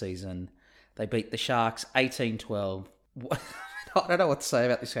of the season. They beat the Sharks 18-12. I don't know what to say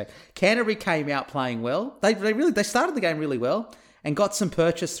about this game. Canterbury came out playing well. They started the game really well and got some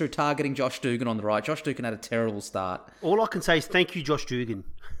purchase through targeting Josh Dugan on the right. Josh Dugan had a terrible start. All I can say is thank you, Josh Dugan.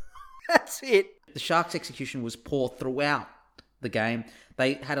 That's it. The Sharks' execution was poor throughout the game.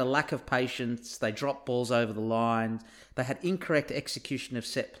 They had a lack of patience. They dropped balls over the line. They had incorrect execution of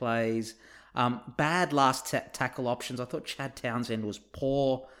set plays. Bad last tackle options. I thought Chad Townsend was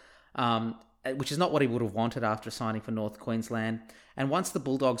poor, which is not what he would have wanted after signing for North Queensland. And once the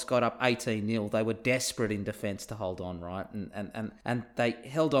Bulldogs got up 18-0, they were desperate in defence to hold on, right? And they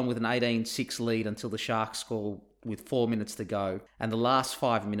held on with an 18-6 lead until the Sharks scored with 4 minutes to go. And the last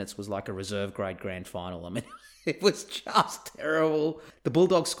 5 minutes was like a reserve-grade grand final. I mean, it was just terrible. The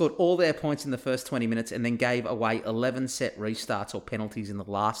Bulldogs scored all their points in the first 20 minutes and then gave away 11 set restarts or penalties in the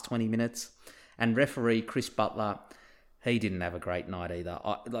last 20 minutes. And referee Chris Butler, he didn't have a great night either.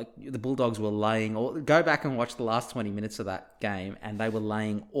 The Bulldogs were go back and watch the last 20 minutes of that game, and they were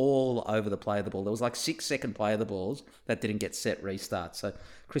laying all over the play of the ball. There was like 6 second play of the balls that didn't get set restarts. So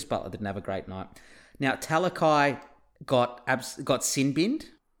Chris Butler didn't have a great night. Now, Talakai got sin-binned.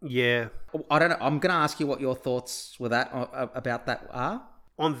 Yeah. I don't know. I'm going to ask you what your thoughts about that are.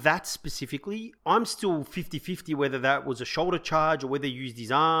 On that specifically, I'm still 50-50 whether that was a shoulder charge or whether he used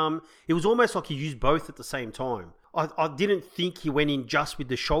his arm. It was almost like he used both at the same time. I didn't think he went in just with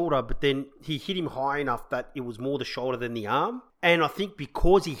the shoulder, but then he hit him high enough that it was more the shoulder than the arm. And I think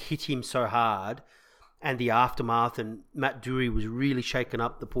because he hit him so hard and the aftermath and Matt Dury was really shaking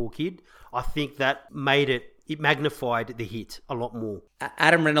up the poor kid, I think that it magnified the hit a lot more.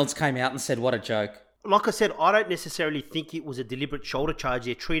 Adam Reynolds came out and said, what a joke. Like I said, I don't necessarily think it was a deliberate shoulder charge.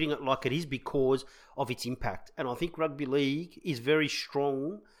 They're treating it like it is because of its impact. And I think rugby league is very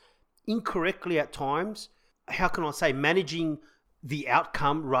strong, incorrectly at times. How can I say, managing the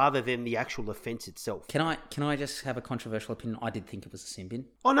outcome rather than the actual offence itself. Can I just have a controversial opinion? I did think it was a sin bin.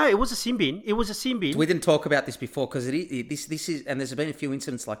 Oh no, it was a sin bin. It was a sin bin. We didn't talk about this before because this is, and there's been a few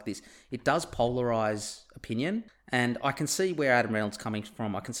incidents like this. It does polarise opinion, and I can see where Adam Reynolds coming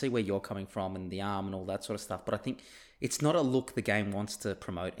from. I can see where you're coming from, and the arm and all that sort of stuff. But I think it's not a look the game wants to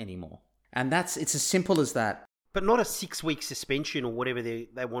promote anymore, and it's as simple as that. But not a 6-week suspension or whatever they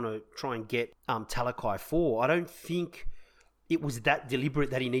want to try and get Talakai for. I don't think it was that deliberate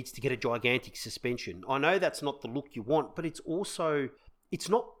that he needs to get a gigantic suspension. I know that's not the look you want, but it's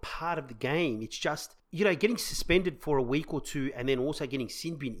not part of the game. It's just, getting suspended for a week or two and then also getting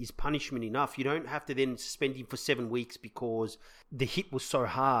sin bin is punishment enough. You don't have to then suspend him for 7 weeks because the hit was so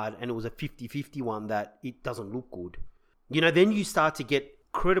hard and it was a 50-50 one that it doesn't look good. Then you start to get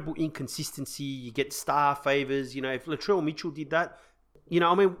credible inconsistency. You get star favours. If Latrell Mitchell did that,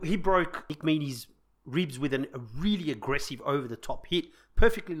 he broke Nick Meaney's ribs with a really aggressive over-the-top hit.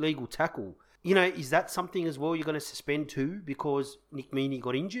 Perfectly legal tackle. Is that something as well you're going to suspend too because Nick Meaney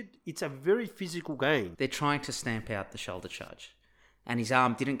got injured? It's a very physical game. They're trying to stamp out the shoulder charge, and his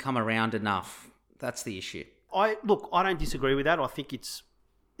arm didn't come around enough. That's the issue. I don't disagree with that. I think it's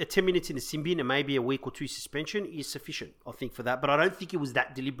 10 minutes in the sin bin and maybe a week or two suspension is sufficient, I think, for that. But I don't think it was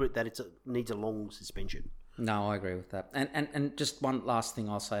that deliberate that it needs a long suspension. No, I agree with that. And just one last thing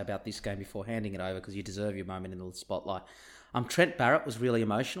I'll say about this game before handing it over, because you deserve your moment in the spotlight. Trent Barrett was really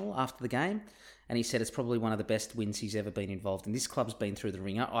emotional after the game, and he said it's probably one of the best wins he's ever been involved in. This club's been through the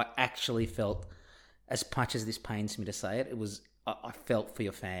ringer. I actually felt, as much as this pains me to say it, I felt for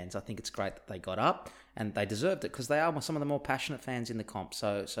your fans. I think it's great that they got up, and they deserved it because they are some of the more passionate fans in the comp.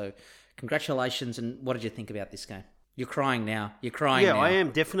 So congratulations, and what did you think about this game? You're crying now. Yeah, I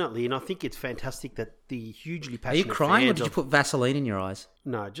am, definitely, and I think it's fantastic that the hugely passionate fans... Are you crying, or did you put Vaseline in your eyes?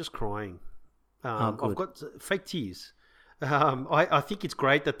 No, just crying. Good. I've got fake tears. I think it's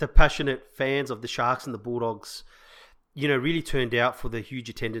great that the passionate fans of the Sharks and the Bulldogs, really turned out for the huge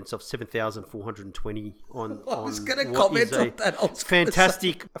attendance of 7,420 on. I was going to comment on that.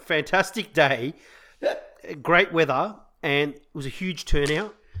 A fantastic day, great weather, and it was a huge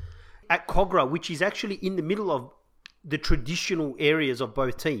turnout at Cogra, which is actually in the middle of the traditional areas of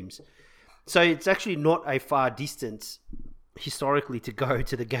both teams. So it's actually not a far distance historically to go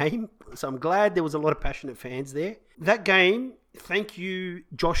to the game. So I'm glad there was a lot of passionate fans there. That game, thank you,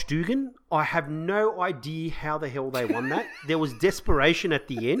 Josh Dugan. I have no idea how the hell they won that. There was desperation at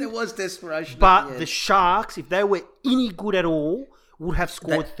the end. There was desperation but at the end. The Sharks, if they were any good at all, would have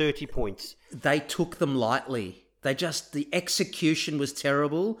scored 30 points. They took them lightly. The execution was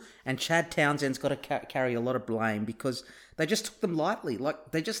terrible, and Chad Townsend's got to carry a lot of blame because they just took them lightly.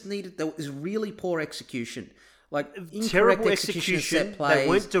 There was really poor execution. Terrible execution, set plays, they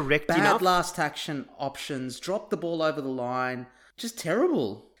weren't direct enough. Bad last action options, dropped the ball over the line. Just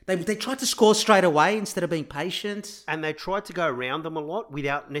terrible. They tried to score straight away instead of being patient. And they tried to go around them a lot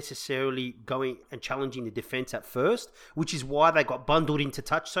without necessarily going and challenging the defence at first, which is why they got bundled into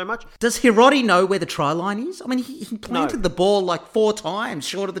touch so much. Does Hiroti know where the try line is? I mean, he planted the ball 4 times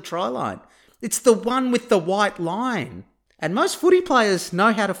short of the try line. It's the one with the white line. And most footy players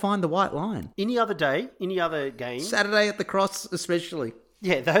know how to find the white line. Any other day, any other game. Saturday at the Cross especially.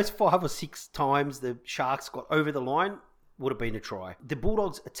 Yeah, those 5 or 6 times the Sharks got over the line would have been a try. The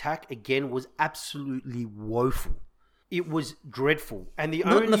Bulldogs' attack, again, was absolutely woeful. It was dreadful. And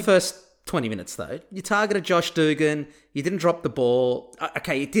Not in the first 20 minutes, though. You targeted Josh Dugan. You didn't drop the ball.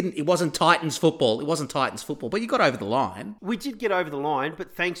 Okay, it wasn't Titans football. But you got over the line. We did get over the line,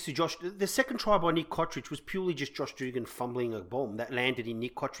 but thanks to Josh... The second try by Nick Cottridge was purely just Josh Dugan fumbling a bomb that landed in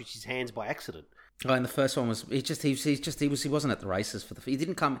Nick Cottridge's hands by accident. Oh, and the first one was... He wasn't at the races for the... He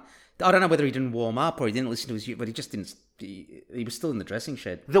didn't come... I don't know whether he didn't warm up or he didn't listen to his... But he just didn't... He was still in the dressing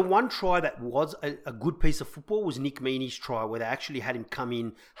shed. The one try that was a good piece of football was Nick Meaney's try, where they actually had him come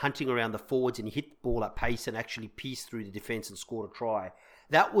in hunting around the forwards and hit the ball at pace and actually pierce through the defence and scored a try.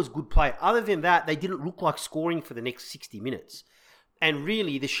 That was good play. Other than that, they didn't look like scoring for the next 60 minutes. And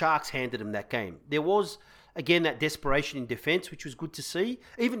really, the Sharks handed them that game. There was... Again, that desperation in defence, which was good to see.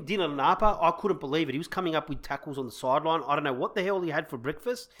 Even Dylan Napa, I couldn't believe it. He was coming up with tackles on the sideline. I don't know what the hell he had for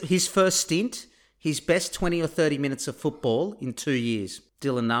breakfast. His first stint, his best 20 or 30 minutes of football in 2 years.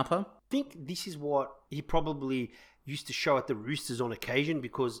 Dylan Napa. I think this is what he probably used to show at the Roosters on occasion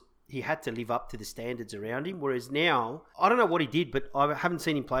because he had to live up to the standards around him. Whereas now, I don't know what he did, but I haven't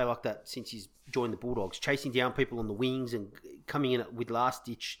seen him play like that since he's joined the Bulldogs, chasing down people on the wings and coming in with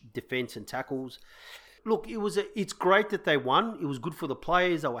last-ditch defence and tackles. Look, it's great that they won. It was good for the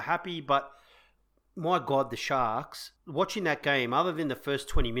players. They were happy. But my God, the Sharks, watching that game, other than the first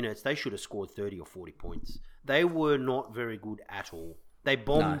 20 minutes, they should have scored 30 or 40 points. They were not very good at all. They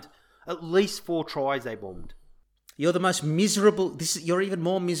bombed at least 4 tries they bombed. You're the most miserable. You're even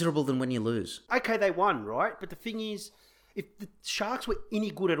more miserable than when you lose. Okay, they won, right? But the thing is, if the Sharks were any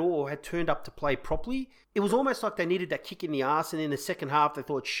good at all, had turned up to play properly, it was almost like they needed that kick in the arse. And in the second half, they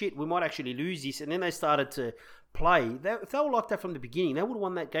thought, shit, we might actually lose this. And then they started to play. If they were like that from the beginning, they would have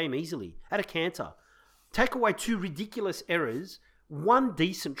won that game easily at a canter. Take away 2 ridiculous errors, 1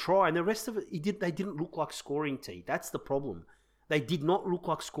 decent try, and the rest of it, they didn't look like scoring, T. That's the problem. They did not look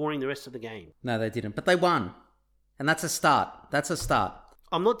like scoring the rest of the game. No, they didn't. But they won. And that's a start.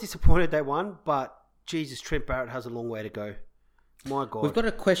 I'm not disappointed they won, but Jesus, Trent Barrett has a long way to go. My God. We've got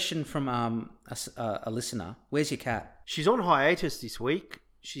a question from a listener. Where's your cat? She's on hiatus this week.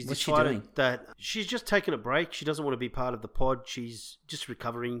 What's she doing? That she's just taking a break. She doesn't want to be part of the pod. She's just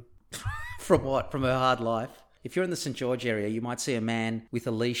recovering. From what? From her hard life? If you're in the St. George area, you might see a man with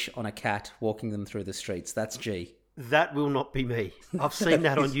a leash on a cat walking them through the streets. That's G. That will not be me. I've seen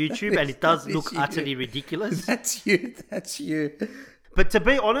that on YouTube and it does look utterly ridiculous. That's you. But to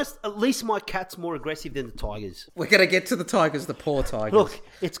be honest, at least my cat's more aggressive than the Tigers. We're going to get to the Tigers, the poor Tigers. Look,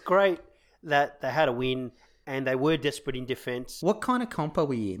 it's great that they had a win and they were desperate in defence. What kind of comp are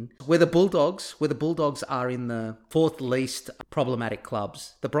we in? Where the Bulldogs are in the 4th least problematic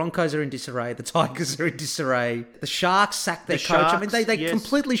clubs. The Broncos are in disarray. The Tigers are in disarray. The Sharks sacked their coach. I mean, they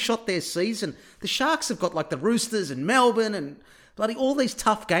completely shot their season. The Sharks have got like the Roosters and Melbourne and bloody all these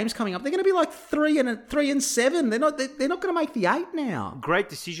tough games coming up. They're going to be like 3-7. They're not going to make the 8 now. Great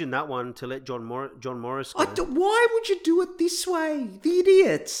decision, that one, to let John Morris go. Why would you do it this way? The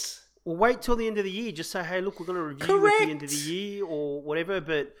idiots. Well, wait till the end of the year. Just say, hey, look, we're going to review at the end of the year or whatever.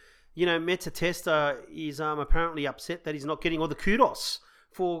 But, you know, Metatesta is apparently upset that he's not getting all the kudos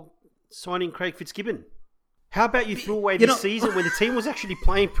for signing Craig Fitzgibbon. How about you threw away this season when the team was actually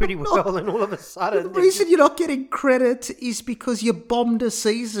playing pretty well and all of a sudden... The reason you're not getting credit is because you bombed a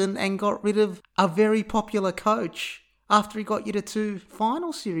season and got rid of a very popular coach after he got you to 2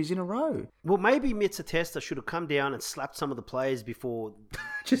 final series in a row. Well, maybe Metatesta should have come down and slapped some of the players before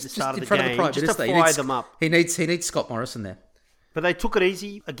the start in of the front game, of the Prime just to Minister. fire them up. He needs Scott Morrison there. But they took it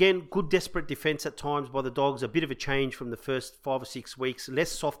easy. Again, good desperate defence at times by the Dogs. A bit of a change from the first 5 or 6 weeks. Less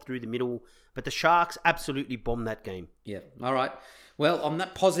soft through the middle. But the Sharks absolutely bombed that game. Yeah. All right. Well, on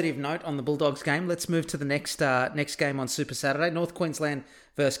that positive note on the Bulldogs game, let's move to the next game on Super Saturday. North Queensland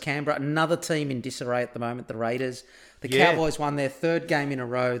versus Canberra. Another team in disarray at the moment, the Raiders. The Cowboys won their 3rd game in a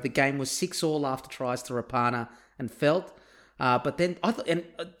row. The game was 6-all after tries to Rapana and Felt. But then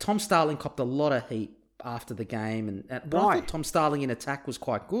Tom Starling copped a lot of heat after the game. And I thought Tom Starling in attack was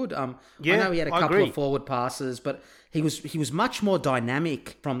quite good. I know he had a couple of forward passes, but he was much more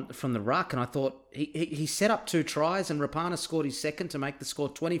dynamic from the ruck. And I thought he set up 2 tries and Rapana scored his second to make the score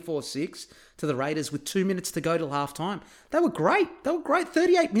 24-6 to the Raiders with 2 minutes to go till half time. They were great.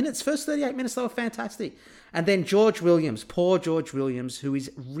 38 minutes. First 38 minutes, they were fantastic. And then poor George Williams, who is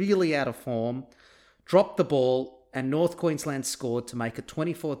really out of form, dropped the ball and North Queensland scored to make it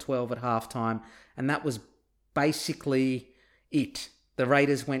 24-12 at halftime. And that was basically it. The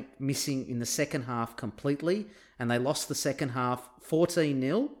Raiders went missing in the second half completely, and they lost the second half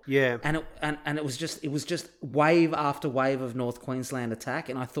 14-0. Yeah, and it was just wave after wave of North Queensland attack,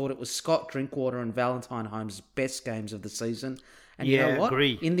 and I thought it was Scott Drinkwater and Valentine Holmes' best games of the season. And you know what?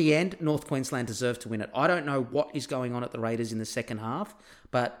 Agree. In the end, North Queensland deserved to win it. I don't know what is going on at the Raiders in the second half,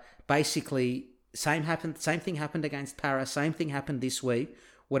 but basically same thing happened against Parra. Same thing happened this week.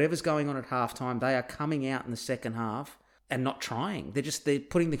 Whatever's going on at halftime, they are coming out in the second half and not trying. They're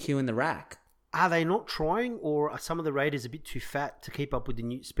putting the cue in the rack. Are they not trying, or are some of the Raiders a bit too fat to keep up with the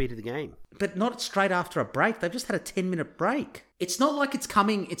new speed of the game? But not straight after a break. They've just had a 10-minute break. It's not like it's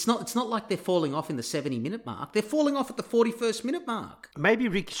coming. It's not like they're falling off in the 70-minute mark. They're falling off at the 41st minute mark. Maybe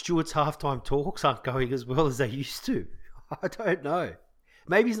Rick Stewart's halftime talks aren't going as well as they used to. I don't know.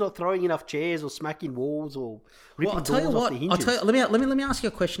 Maybe he's not throwing enough chairs or smacking walls or ripping doors off the hinges. Let me ask you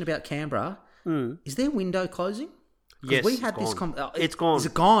a question about Canberra. Is their window closing? Yes, we had it's gone. It's gone. Is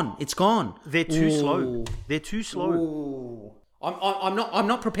it gone? It's gone. They're too slow. They're too slow. Ooh. I'm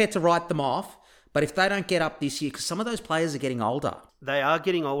not prepared to write them off. But if they don't get up this year, because some of those players are getting older. They are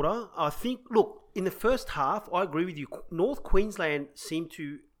getting older. I think. Look, in the first half, I agree with you. North Queensland seemed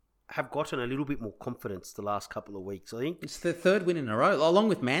to have gotten a little bit more confidence the last couple of weeks. I think it's their 3rd win in a row, along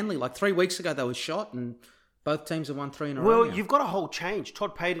with Manly. Like 3 weeks ago, they were shot, and both teams have won 3 in a row. Well, now. You've got a whole change.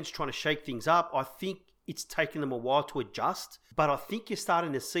 Todd Payton's trying to shake things up. I think it's taken them a while to adjust, but I think you're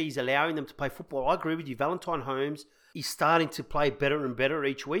starting to see he's allowing them to play football. I agree with you. Valentine Holmes is starting to play better and better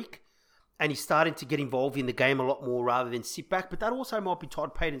each week. and he's starting to get involved in the game a lot more rather than sit back. But that also might be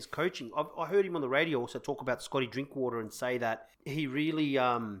Todd Payton's coaching. I heard him on the radio also talk about Scotty Drinkwater and say that he really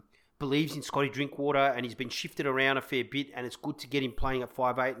believes in Scotty Drinkwater, and he's been shifted around a fair bit, and it's good to get him playing at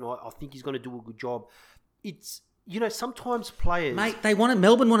 5'8", and I think he's going to do a good job. It's, sometimes players... Mate,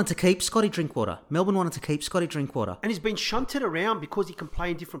 Melbourne wanted to keep Scotty Drinkwater. And he's been shunted around because he can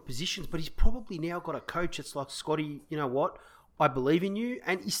play in different positions, but he's probably now got a coach that's like, Scotty, you know what? I believe in you,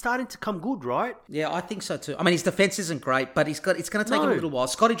 and he's starting to come good, right? Yeah, I think so too. I mean, his defence isn't great, but it's going to take him a little while.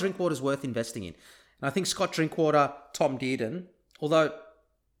 Scotty Drinkwater's worth investing in. And I think Scott Drinkwater, Tom Dearden, although...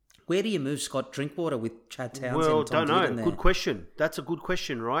 Where do you move Scott Drinkwater with Chad Townsend? Well, don't know. Good question. That's a good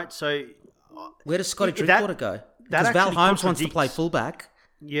question, right? So, where does Scotty Drinkwater go? Because Val Holmes wants to play fullback.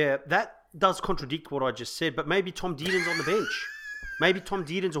 Yeah, that does contradict what I just said. But maybe Tom Dearden's on the bench. Maybe Tom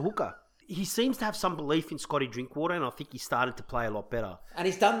Dearden's a hooker. He seems to have some belief in Scotty Drinkwater, and I think he started to play a lot better. And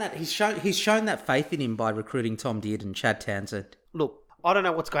he's done that. He's shown that faith in him by recruiting Tom Dearden and Chad Townsend. Look, I don't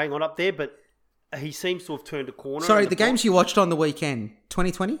know what's going on up there, but he seems to have turned a corner. Sorry, the games you watched on the weekend,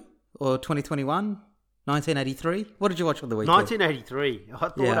 2020? Or 2021? 1983? What did you watch on the weekend? 1983.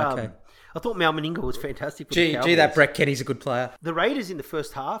 I thought Mal Meninga was fantastic for the Cowboys. Gee, that Brett Kenny's a good player. The Raiders in the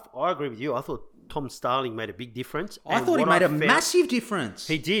first half, I agree with you. I thought Tom Starling made a big difference. I thought he made a massive difference.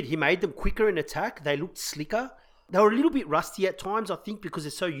 He did. He made them quicker in attack. They looked slicker. They were a little bit rusty at times, I think, because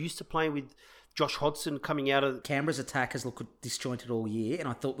they're so used to playing with Josh Hodgson coming out of... Canberra's attack has looked disjointed all year, and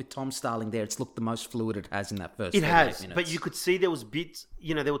I thought with Tom Starling there, it's looked the most fluid it has in that first 8 minutes. But you could see there was bits,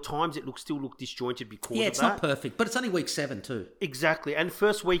 there were times it still looked disjointed because of that. Yeah, it's not perfect, but it's only week 7 too. Exactly, and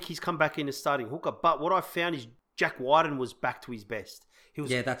first week he's come back in as starting hooker, but what I found is Jack Wyden was back to his best. He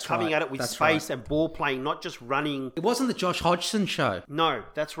was coming at it with space and ball playing, not just running. It wasn't the Josh Hodgson show. No,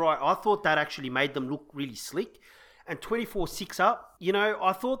 that's right. I thought that actually made them look really slick. And 24-6 up,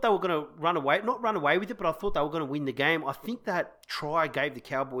 I thought they were going to not run away with it, but I thought they were going to win the game. I think that try gave the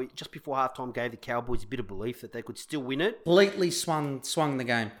Cowboys, just before halftime, gave the Cowboys a bit of belief that they could still win it. Completely swung the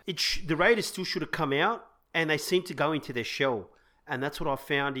game. The Raiders still should have come out, and they seem to go into their shell. And that's what I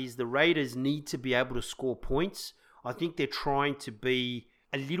found is the Raiders need to be able to score points. I think they're trying to be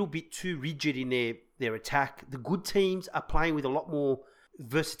a little bit too rigid in their attack. The good teams are playing with a lot more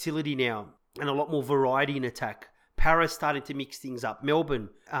versatility now and a lot more variety in attack. Parra's starting to mix things up. Melbourne,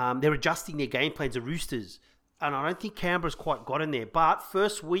 they're adjusting their game plans. The Roosters, and I don't think Canberra's quite got in there. But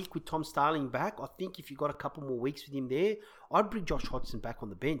first week with Tom Starling back, I think if you got a couple more weeks with him there, I'd bring Josh Hodgson back on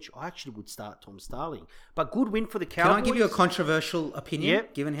the bench. I actually would start Tom Starling. But good win for the Cowboys. Can I give you a controversial opinion,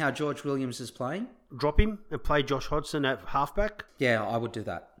 given how George Williams is playing? Drop him and play Josh Hodgson at halfback? Yeah, I would do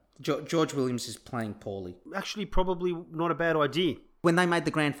that. George Williams is playing poorly. Actually, probably not a bad idea. When they made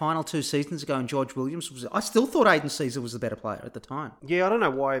the grand final 2 seasons ago and George Williams I still thought Aiden Caesar was the better player at the time. Yeah, I don't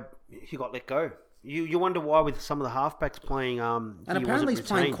know why he got let go. You wonder why with some of the halfbacks playing... and apparently he's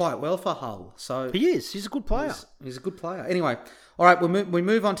playing quite well for Hull. So he is. He's a good player. He's a good player. Anyway, all right, we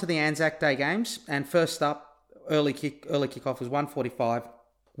move on to the Anzac Day games. And first up, early kickoff was 1:45.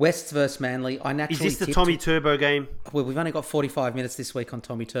 Wests versus Manly. Is this the Tommy Turbo game? Well, we've only got 45 minutes this week on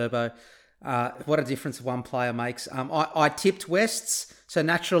Tommy Turbo. What a difference one player makes. I tipped Wests, so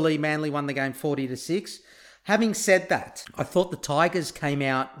naturally Manly won the game 40-6. Having said that, I thought the Tigers came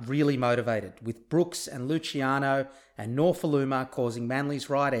out really motivated, with Brooks and Luciano and Norfoluma causing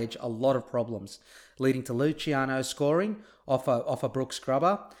Manly's right edge a lot of problems, leading to Luciano scoring off a Brooks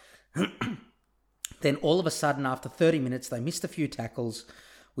scrubber. Then all of a sudden, after 30 minutes, they missed a few tackles,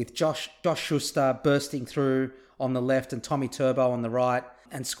 with Josh Schuster bursting through on the left and Tommy Turbo on the right,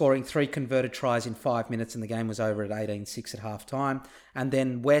 and scoring 3 converted tries in 5 minutes, and the game was over at 18-6 at half-time. And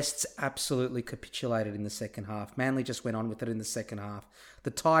then Wests absolutely capitulated in the second half. Manly just went on with it in the second half.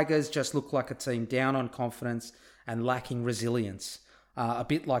 The Tigers just looked like a team down on confidence and lacking resilience, a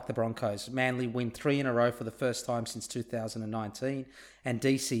bit like the Broncos. Manly win 3 in a row for the first time since 2019, and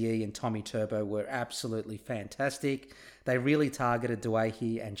DCE and Tommy Turbo were absolutely fantastic. They really targeted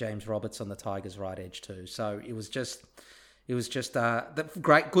Duahi and James Roberts on the Tigers' right edge too. So it was just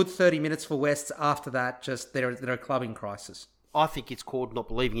the good 30 minutes for Wests. After that, just they're a club in crisis. I think it's called not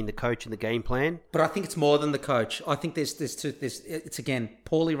believing in the coach and the game plan. But I think it's more than the coach. I think it's again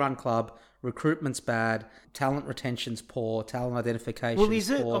poorly run club. Recruitment's bad. Talent retention's poor. Talent identification's poor. Well,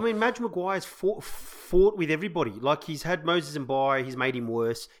 is it? I mean, Madge Maguire's fought with everybody. Like, he's had Moses and Mbai. He's made him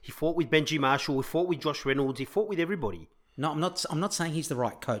worse. He fought with Benji Marshall. He fought with Josh Reynolds. He fought with everybody. No, I'm not saying he's the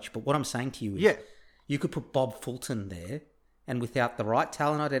right coach. But what I'm saying to you is, you could put Bob Fulton there, and without the right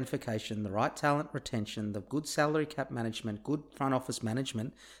talent identification, the right talent retention, the good salary cap management, good front office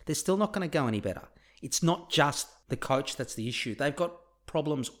management, they're still not going to go any better. It's not just the coach that's the issue. They've got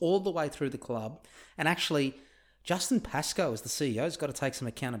problems all the way through the club. And actually, Justin Pascoe, as the CEO, has got to take some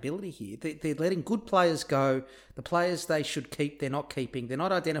accountability here. They're letting good players go. The players they should keep, they're not keeping. They're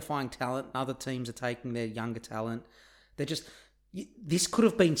not identifying talent. Other teams are taking their younger talent. They're just... This could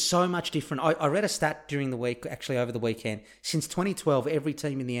have been so much different. I read a stat during the week, actually over the weekend. Since 2012, every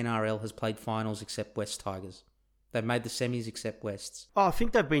team in the NRL has played finals except West Tigers. They've made the semis except Wests. Oh, I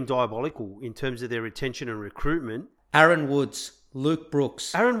think they've been diabolical in terms of their retention and recruitment. Aaron Woods, Luke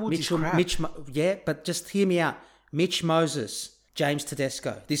Brooks. Aaron Woods is crap. Yeah, but just hear me out. Mitch Moses, James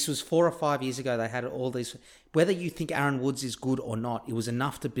Tedesco. This was 4 or 5 years ago. They had all these. Whether you think Aaron Woods is good or not, it was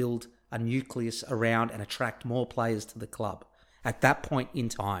enough to build a nucleus around and attract more players to the club at that point in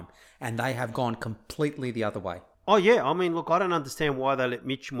time. And they have gone completely the other way. Oh, yeah. I mean, look, I don't understand why they let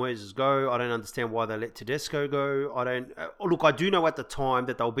Mitch Moses go. I don't understand why they let Tedesco go. I do know at the time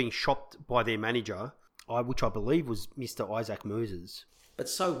that they were being shopped by their manager, which I believe was Mr. Isaac Moses. But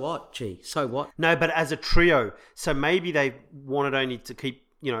so what, So what? No, but as a trio. So maybe they wanted only to keep,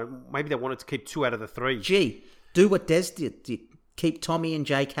 maybe they wanted to keep 2 out of the 3. Do what Des did. Keep Tommy and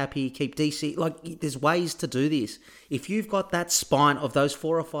Jake happy, keep DC. There's ways to do this. If you've got that spine of those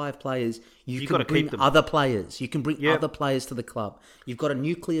 4 or 5 players, you can bring other players. You can bring other players to the club. You've got a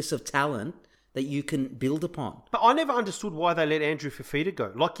nucleus of talent that you can build upon. But I never understood why they let Andrew Fafita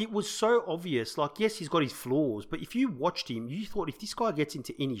go. It was so obvious. Yes, he's got his flaws, but if you watched him, you thought if this guy gets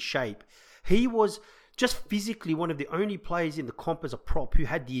into any shape, he was just physically one of the only players in the comp as a prop who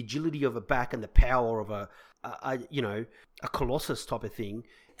had the agility of a back and the power of a Colossus type of thing.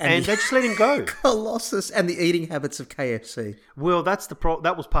 And they just let him go. Colossus and the eating habits of KFC. Well,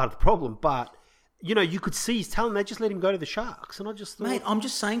 that was part of the problem. But, you could see his talent. They just let him go to the Sharks. And I just thought... Mate, I'm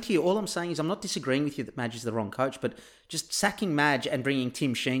just saying to you, all I'm saying is I'm not disagreeing with you that Madge is the wrong coach, but just sacking Madge and bringing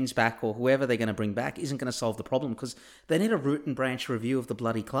Tim Sheens back or whoever they're going to bring back isn't going to solve the problem because they need a root and branch review of the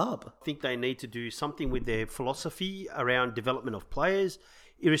bloody club. I think they need to do something with their philosophy around development of players,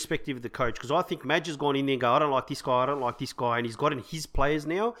 irrespective of the coach, because I think Madge has gone in there and go, I don't like this guy, and he's gotten his players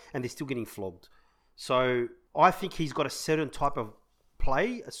now, and they're still getting flogged. So I think he's got a certain type of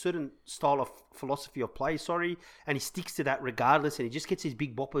play, a certain style of philosophy of play, and he sticks to that regardless, and he just gets his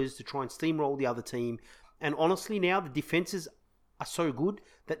big boppers to try and steamroll the other team. And honestly, now the defenses are so good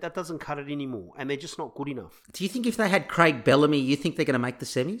that doesn't cut it anymore, and they're just not good enough. Do you think if they had Craig Bellamy, you think they're going to make the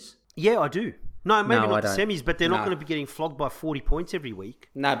semis? Yeah, I do. No, maybe not the semis, but they're not going to be getting flogged by 40 points every week.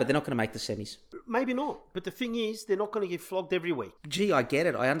 No, but they're not going to make the semis. Maybe not. But the thing is, they're not going to get flogged every week. I get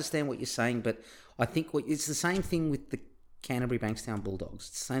it. I understand what you're saying, but I think it's the same thing with the Canterbury Bankstown Bulldogs.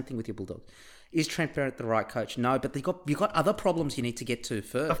 It's the same thing with your Bulldogs. Is Trent Barrett the right coach? No, but you've got other problems you need to get to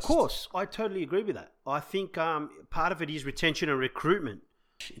first. Of course. I totally agree with that. I think part of it is retention and recruitment.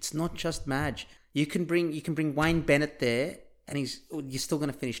 It's not just Madge. You can bring Wayne Bennett there, and you're still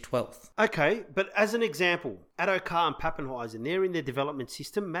going to finish 12th. Okay, but as an example, Addo-Carr and Pappenheisen, they're in their development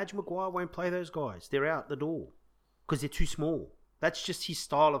system. Madge Maguire won't play those guys. They're out the door because they're too small. That's just his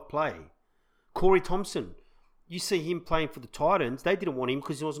style of play. Corey Thompson, you see him playing for the Titans. They didn't want him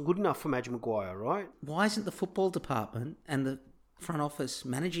because he wasn't good enough for Madge Maguire, right? Why isn't the football department and the front office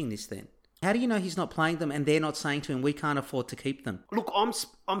managing this then? How do you know he's not playing them and they're not saying to him, we can't afford to keep them? Look,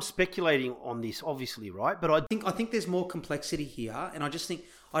 I'm speculating on this, obviously, right? But I think there's more complexity here, and I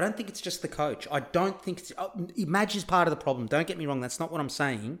don't think it's just the coach. I don't think Madge is part of the problem. Don't get me wrong, that's not what I'm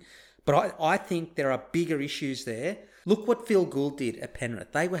saying. But I think there are bigger issues there. Look what Phil Gould did at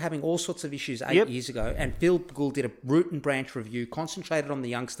Penrith. They were having all sorts of issues 8 years ago, and Phil Gould did a root and branch review, concentrated on the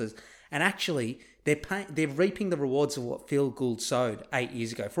youngsters, and actually they're reaping the rewards of what Phil Gould sowed 8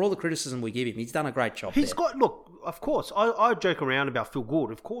 years ago. For all the criticism we give him, he's done a great job. Look, of course, I joke around about Phil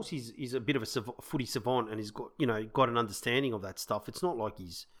Gould. Of course, he's a bit of a footy savant, and he's got an understanding of that stuff. It's not like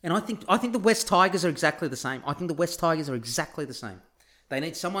he's... And I think the West Tigers are exactly the same. They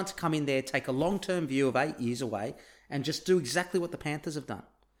need someone to come in there, take a long-term view of 8 years away, and just do exactly what the Panthers have done.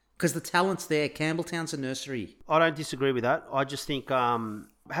 Because the talent's there. Campbelltown's a nursery. I don't disagree with that. I just think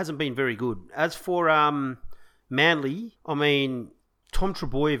hasn't been very good. As for Manly, I mean, Tom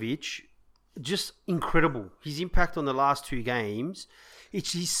Trebojevic, just incredible. His impact on the last 2 games.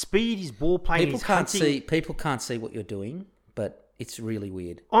 It's his speed, his ball playing, people can't see what you're doing, but it's really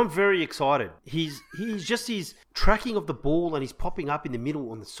weird. I'm very excited. He's just his tracking of the ball, and he's popping up in the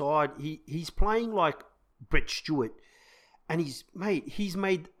middle on the side. He's playing like Brett Stewart, and he's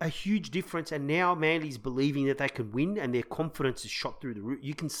made a huge difference, and now Manly's believing that they can win, and their confidence is shot through the roof.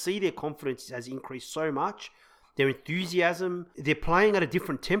 You can see their confidence has increased so much. Their enthusiasm, they're playing at a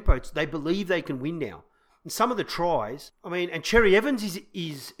different tempo. They believe they can win now. And some of the tries, and Cherry Evans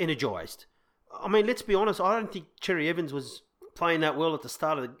is energised. I mean, let's be honest, I don't think Cherry Evans was playing that well at the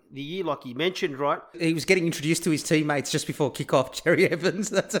start of the year, like you mentioned, right? He was getting introduced to his teammates just before kickoff, Jerry Evans.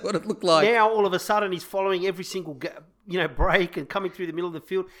 That's what it looked like. Now, all of a sudden, he's following every single break and coming through the middle of the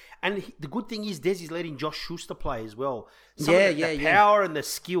field. And the good thing is, Des is letting Josh Schuster play as well. The power and the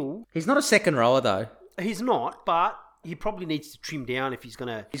skill. He's not a second rower, though. He's not, but he probably needs to trim down if he's going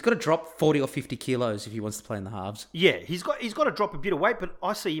to... He's got to drop 40 or 50 kilos if he wants to play in the halves. Yeah, he's got to drop a bit of weight, but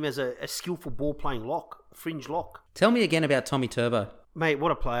I see him as a skillful ball-playing lock, a fringe lock. Tell me again about Tommy Turbo. Mate,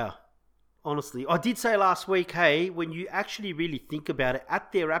 what a player. Honestly. I did say last week, hey, when you actually really think about it,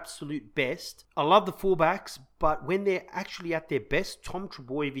 at their absolute best, I love the fullbacks, but when they're actually at their best, Tom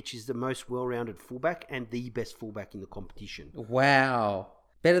Trbojevic is the most well-rounded fullback and the best fullback in the competition. Wow.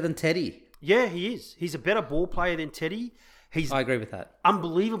 Better than Teddy. Yeah, he is. He's a better ball player than Teddy. I agree with that.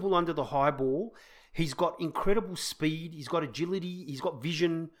 Unbelievable under the high ball. He's got incredible speed. He's got agility. He's got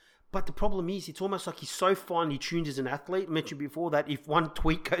vision. But the problem is, it's almost like he's so finely tuned as an athlete. I mentioned before that if one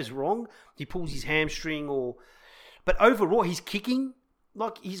tweak goes wrong, he pulls his hamstring But overall, he's kicking.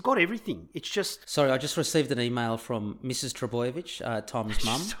 Like, he's got everything. It's just... Sorry, I just received an email from Mrs. Trbojevic, Tom's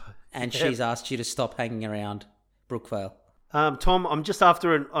mum, and she's asked you to stop hanging around Brookvale. Tom, I'm just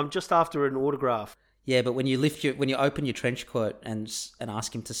after an autograph. Yeah, but when you open your trench coat and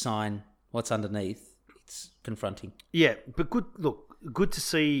ask him to sign what's underneath, it's confronting. Yeah, but good to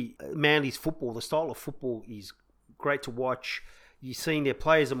see Manly's football. The style of football is great to watch. You're seeing their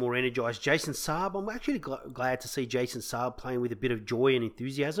players are more energised. Jason Saab, I'm actually glad to see Jason Saab playing with a bit of joy and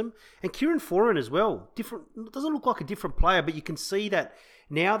enthusiasm. And Kieran Foran as well. Doesn't look like a different player, but you can see that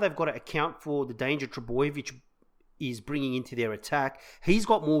now they've got to account for the danger Trbojevic is bringing into their attack. He's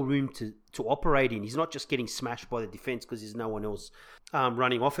got more room to operate in. He's not just getting smashed by the defence because there's no one else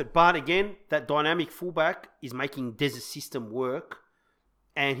running off it. But again, that dynamic fullback is making Dez's system work,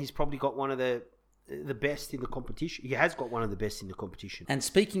 and he's probably got one of the best in the competition. He has got one of the best in the competition. And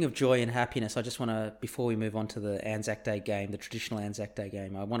speaking of joy and happiness, I just want to, before we move on to the Anzac Day game, the traditional Anzac Day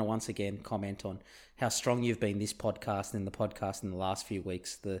game, I want to once again comment on how strong you've been this podcast and the podcast in the last few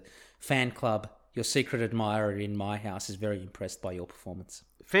weeks. The fan club, your secret admirer in my house, is very impressed by your performance.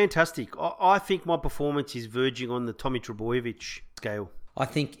 Fantastic. I think my performance is verging on the Tommy Trbojevic scale. I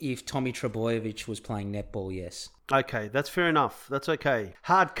think if Tommy Trbojevic was playing netball, yes. Okay, that's fair enough. That's okay.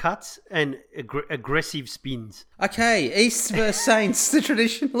 Hard cuts and aggressive spins. Okay, East versus Saints, the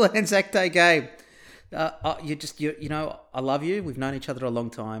traditional Anzac Day game. You know, I love you. We've known each other a long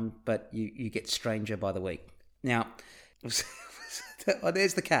time, but you get stranger by the week. Now,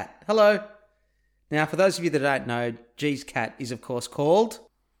 there's the cat. Hello. Now, for those of you that don't know, G's cat is, of course, called...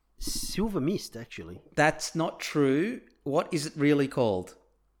 Silver Mist, actually. That's not true. What is it really called?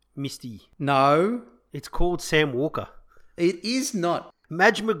 Misty. No. It's called Sam Walker. It is not.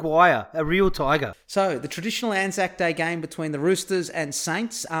 Madge Maguire, a real tiger. So, the traditional Anzac Day game between the Roosters and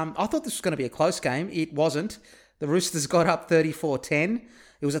Saints. I thought this was going to be a close game. It wasn't. The Roosters got up 34-10.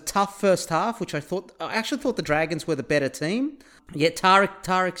 It was a tough first half, which I actually thought the Dragons were the better team. Yet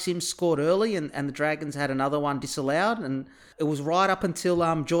Tariq Sims scored early and the Dragons had another one disallowed. And it was right up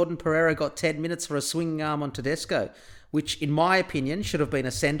until Jordan Pereira got 10 minutes for a swinging arm on Tedesco, which, in my opinion, should have been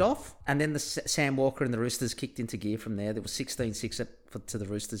a send-off. And then Sam Walker and the Roosters kicked into gear from there. There was 16-6 to the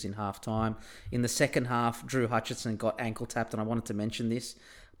Roosters in half-time. In the second half, Drew Hutchinson got ankle-tapped, and I wanted to mention this,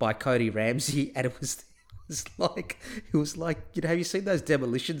 by Cody Ramsey, and it was like, you know, have you seen those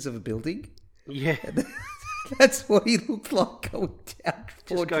demolitions of a building? Yeah. That's what he looked like going down.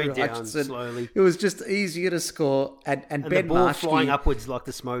 Just going down slowly. It was just easier to score. And Ben the ball Marshke, flying upwards like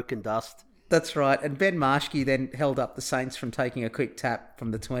the smoke and dust. That's right. And Ben Marshke then held up the Saints from taking a quick tap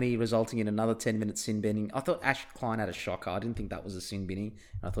from the 20, resulting in another 10-minute sin binning. I thought Ash Klein had a shocker. I didn't think that was a sin binning.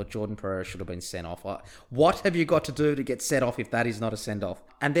 I thought Jordan Pereira should have been sent off. What have you got to do to get set off if that is not a send-off?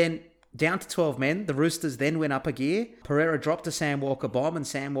 And then down to 12 men, the Roosters then went up a gear. Pereira dropped a Sam Walker bomb, and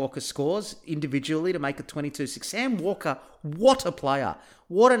Sam Walker scores individually to make it 22-6. Sam Walker, what a player.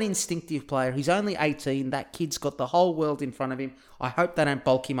 What an instinctive player. He's only 18. That kid's got the whole world in front of him. I hope they don't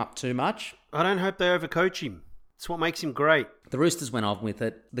bulk him up too much. I don't hope they overcoach him. It's what makes him great. The Roosters went on with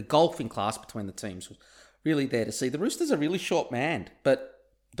it. The golfing class between the teams was really there to see. The Roosters are really short-manned, but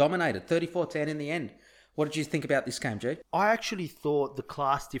dominated. 34-10 in the end. What did you think about this game, G? I actually thought the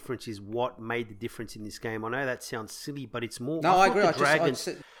class difference is what made the difference in this game. I know that sounds silly, but it's more... No, I agree.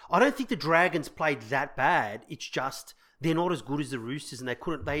 I don't think the Dragons played that bad. It's just they're not as good as the Roosters, and they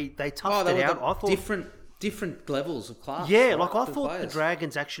couldn't... They toughed it out. I thought different levels of class. Yeah, right? like I thought the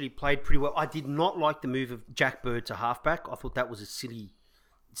Dragons actually played pretty well. I did not like the move of Jack Bird to halfback. I thought that was a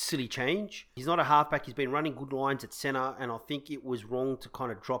silly change. He's not a halfback. He's been running good lines at centre, and I think it was wrong to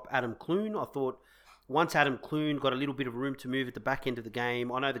kind of drop Adam Clune. I thought once Adam Clune got a little bit of room to move at the back end of the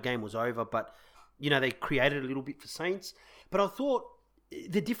game, I know the game was over, but, they created a little bit for Saints. But I thought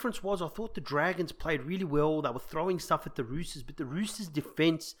the difference was I thought the Dragons played really well. They were throwing stuff at the Roosters, but the Roosters'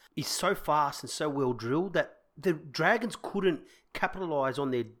 defence is so fast and so well drilled that the Dragons couldn't capitalise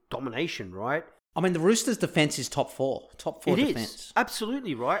on their domination, right? I mean, the Roosters' defence is top four It defence. Is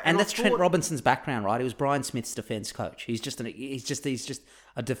absolutely right, and that's Trent Robinson's background, right? He was Brian Smith's defence coach. He's just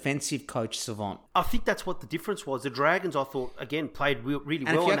a defensive coach savant. I think that's what the difference was. The Dragons, I thought, again, played really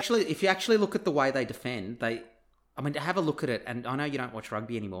and well. If you actually look at the way they defend, have a look at it. And I know you don't watch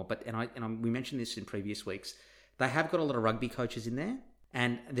rugby anymore, but we mentioned this in previous weeks. They have got a lot of rugby coaches in there.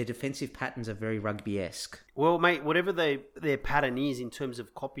 And their defensive patterns are very rugby-esque. Well, mate, whatever their pattern is in terms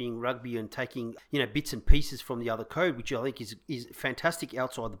of copying rugby and taking, bits and pieces from the other code, which I think is fantastic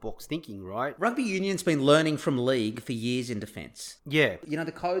outside-the-box thinking, right? Rugby union's been learning from league for years in defence. Yeah.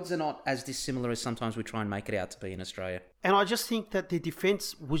 The codes are not as dissimilar as sometimes we try and make it out to be in Australia. And I just think that their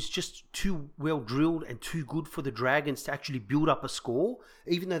defence was just too well drilled and too good for the Dragons to actually build up a score,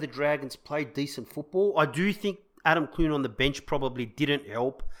 even though the Dragons played decent football. I do think Adam Clune on the bench probably didn't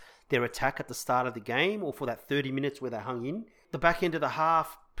help their attack at the start of the game or for that 30 minutes where they hung in. The back end of the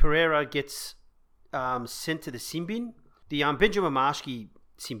half, Parra gets sent to the sin bin. The Benjamin Marshke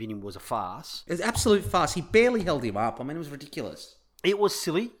sin bin was a farce. It was absolute farce. He barely held him up. I mean, it was ridiculous. It was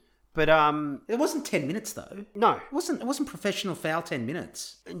silly, but it wasn't 10 minutes though. No, it wasn't professional foul 10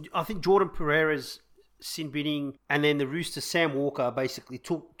 minutes. And I think Jordan Pereira's sin binning and then the Rooster Sam Walker basically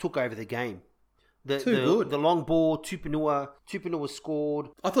took over the game. The long ball, Tupanua scored.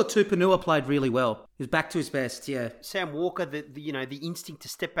 I thought Tupanua played really well. He was back to his best, yeah. Sam Walker, the instinct to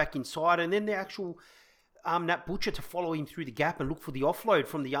step back inside, and then the actual Nat Butcher to follow him through the gap and look for the offload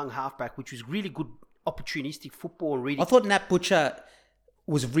from the young halfback, which was really good opportunistic football and reading. I thought Nat Butcher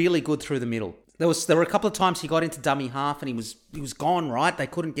was really good through the middle. There were a couple of times he got into dummy half and he was gone, right? They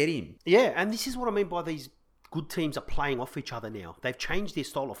couldn't get him. Yeah, and this is what I mean by these good teams are playing off each other now. They've changed their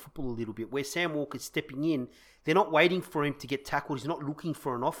style of football a little bit, where Sam Walker's stepping in. They're not waiting for him to get tackled. He's not looking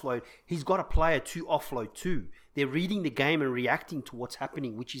for an offload. He's got a player to offload to. They're reading the game and reacting to what's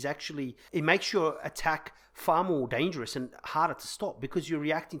happening, which is actually, it makes your attack far more dangerous and harder to stop because you're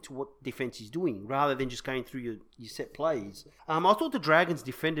reacting to what defense is doing rather than just going through your set plays. I thought the Dragons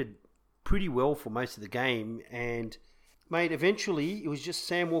defended pretty well for most of the game, and, mate, eventually it was just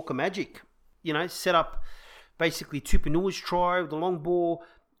Sam Walker magic. Set up basically Tupanua's try with the long ball.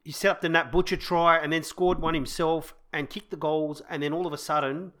 He set up the Nat Butcher try and then scored one himself and kicked the goals. And then all of a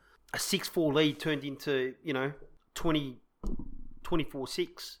sudden, a 6-4 lead turned into, 24-6.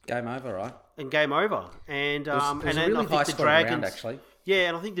 Game over, right? And game over. And it was and a then really I think the Dragons, round, actually. Yeah,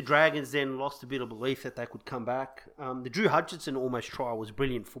 and I think the Dragons then lost a bit of belief that they could come back. The Drew Hutchinson almost try was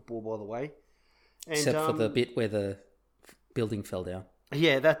brilliant football, by the way. And, except for the bit where the building fell down.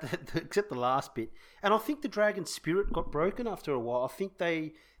 Yeah, except the last bit. And I think the Dragons' spirit got broken after a while. I think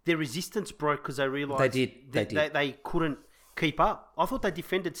their resistance broke because they realised they couldn't keep up. I thought they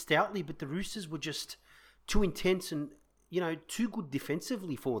defended stoutly, but the Roosters were just too intense and, too good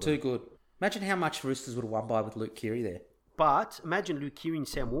defensively for them. Too good. Imagine how much Roosters would have won by with Luke Keary there. But imagine Luke Keary and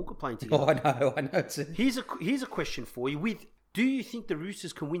Sam Walker playing together. Oh, I know. Here's a question for you. Do you think the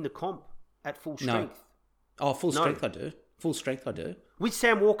Roosters can win the comp at full strength? No. Oh, full strength I do. Full strength I do. With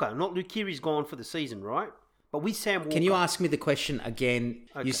Sam Walker, not Luke Keary's gone for the season, right? But with Sam Walker... Can you ask me the question again?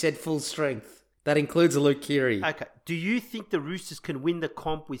 Okay. You said full strength. That includes a Luke Keary. Okay. Do you think the Roosters can win the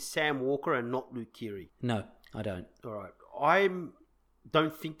comp with Sam Walker and not Luke Keary? No, I don't. All right. I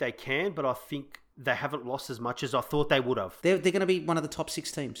don't think they can, but I think they haven't lost as much as I thought they would have. They're going to be one of the top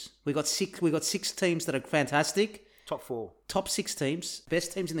 6 teams. We got six teams that are fantastic. Top 4. Top 6 teams.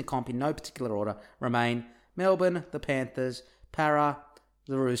 Best teams in the comp in no particular order remain Melbourne, the Panthers, Parra,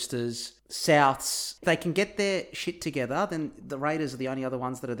 the Roosters, Souths. If they can get their shit together, then the Raiders are the only other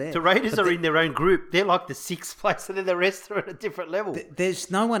ones that are there. The Raiders are in their own group. They're like the 6th place, and then the rest are at a different level. There's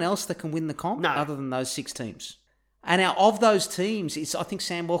no one else that can win the comp other than those 6 teams. And now of those teams, I think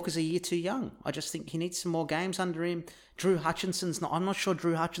Sam Walker's a year too young. I just think he needs some more games under him. Drew Hutchinson's I'm not sure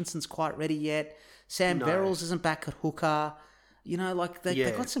Drew Hutchinson's quite ready yet. Sam Verrills isn't back at hooker.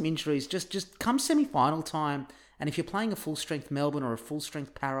 They got some injuries. Just come semi-final time, and if you're playing a full-strength Melbourne or a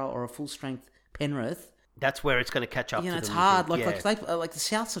full-strength Parra or a full-strength Penrith, that's where it's going to catch up to them. It's hard. Like the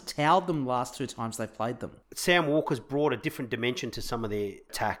Souths have towed them the last 2 times they've played them. Sam Walker's brought a different dimension to some of their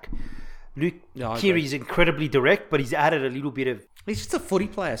attack. Luke Keary's incredibly direct, but he's added a little bit of... He's just a footy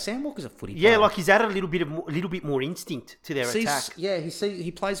player. Sam Walker's a footy player. Yeah, he's added a little bit more instinct to their attack. Yeah,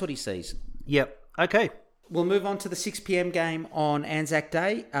 he plays what he sees. Yep. Okay. we'll move on to the 6 p.m. game on Anzac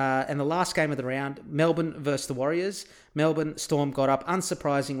Day, and the last game of the round, Melbourne versus the Warriors. Melbourne Storm got up,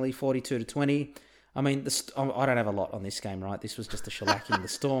 unsurprisingly, 42-20. I mean, I don't have a lot on this game, right? This was just a shellacking. The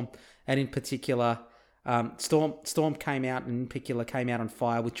Storm, and in particular, Storm came out on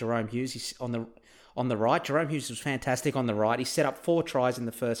fire with Jerome Hughes. He's on the right. Jerome Hughes was fantastic on the right. He set up 4 tries in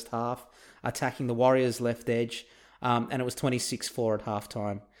the first half, attacking the Warriors' left edge, and it was 26-4 at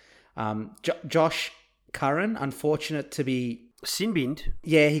halftime. Josh Curran, unfortunate to be sin binned.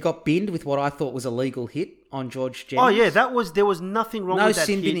 Yeah, he got binned with what I thought was a legal hit on George Jennings. Oh yeah, there was nothing wrong with that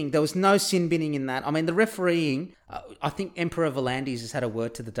sin hit. binning. There was no sin binning in that. I mean, the refereeing. I think Emperor Volandis has had a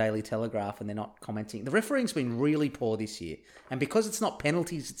word to the Daily Telegraph, and they're not commenting. The refereeing's been really poor this year, and because it's not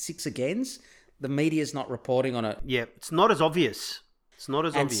penalties, it's 6 agains. The media's not reporting on it. Yeah, it's not as obvious.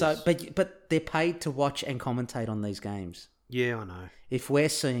 And so, but they're paid to watch and commentate on these games. Yeah, I know. If we're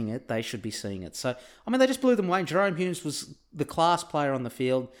seeing it, they should be seeing it. So, I mean, they just blew them away. Jerome Hughes was the class player on the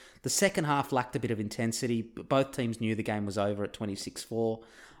field. The second half lacked a bit of intensity. Both teams knew the game was over at 26-4.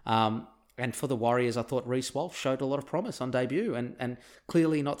 And for the Warriors, I thought Reece Walsh showed a lot of promise on debut and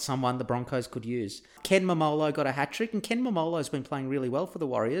clearly not someone the Broncos could use. Ken Momolo got a hat-trick, and Ken Momolo's been playing really well for the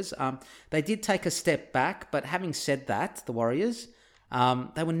Warriors. They did take a step back, but having said that, the Warriors...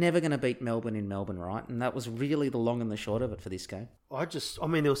 they were never going to beat Melbourne in Melbourne, right? And that was really the long and the short of it for this game.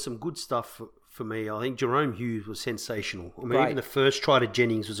 There was some good stuff for me. I think Jerome Hughes was sensational. I mean, Great. Even the first try to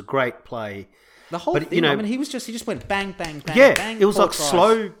Jennings was a great play. The whole thing, he just went bang, bang, bang, yeah, bang. It was like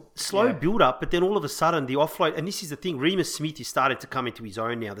tries. slow build-up, but then all of a sudden the offload, and this is the thing, Remus Smith is starting to come into his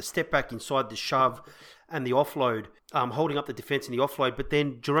own now. The step back inside, the shove, and the offload, holding up the defence in the offload, but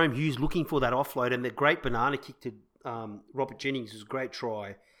then Jerome Hughes looking for that offload, and the great banana kick to Robert Jennings was a great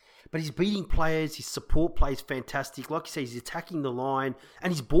try. But he's beating players, his support play is fantastic. Like you say, he's attacking the line,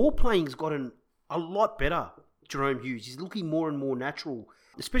 and his ball playing has gotten a lot better, Jerome Hughes. He's looking more and more natural,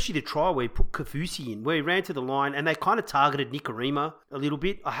 especially the try where he put Kafusi in, where he ran to the line, and they kind of targeted Nikorima a little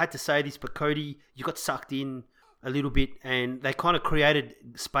bit. I had to say this, but Cody, you got sucked in a little bit, and they kind of created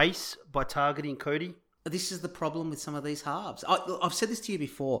space by targeting Cody. This is the problem with some of these halves. I've said this to you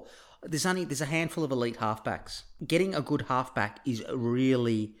before. There's a handful of elite halfbacks. Getting a good halfback is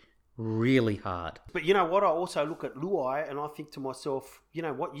really, really hard. But you know what? I also look at Luai and I think to myself, you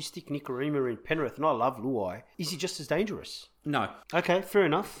know what? You stick Nikorima in Penrith, and I love Luai. Is he just as dangerous? No. Okay, fair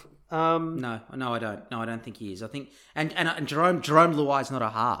enough. No, I don't. No, I don't think he is. I think and Jerome Luai is not a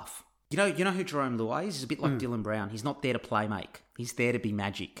half. You know who Jerome Luai is? He's a bit like Dylan Brown. He's not there to play make. He's there to be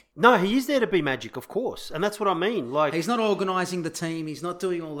magic. No, he is there to be magic, of course. And that's what I mean. Like, he's not organising the team. He's not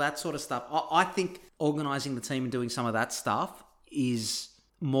doing all that sort of stuff. I think organising the team and doing some of that stuff is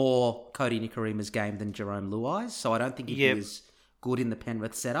more Cody Nikorima's game than Jerome Luai's. So I don't think he is good in the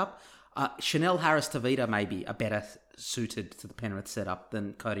Penrith setup. Chanel Harris-Tavita may be a better suited to the Penrith setup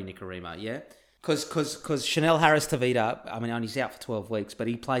than Cody Nikorima, yeah? Because Chanel Harris-Tavita, I mean, he's out for 12 weeks, but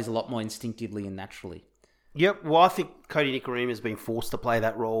he plays a lot more instinctively and naturally. Yep, well, I think Cody Nikorima has been forced to play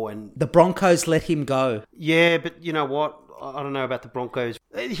that role. And the Broncos let him go. Yeah, but you know what? I don't know about the Broncos.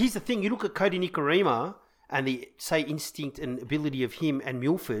 Here's the thing. You look at Cody Nikorima and the, say, instinct and ability of him and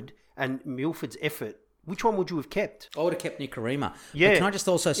Milford and Milford's effort. Which one would you have kept? I would have kept Nikorima. Yeah. But can I just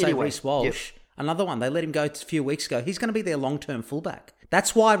also say Reece Walsh, another one. They let him go a few weeks ago. He's going to be their long-term fullback.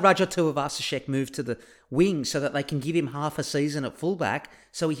 That's why Raja Tuivasa-Sheck moved to the wing, so that they can give him half a season at fullback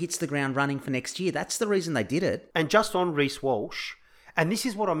so he hits the ground running for next year. That's the reason they did it. And just on Reece Walsh, and this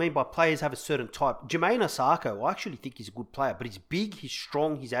is what I mean by players have a certain type. Jermaine Osako, I actually think he's a good player, but he's big, he's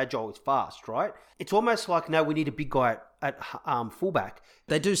strong, he's agile, he's fast, right? It's almost like, no, we need a big guy at fullback.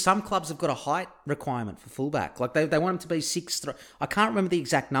 They do. Some clubs have got a height requirement for fullback. Like they want him to be 6'3". I can't remember the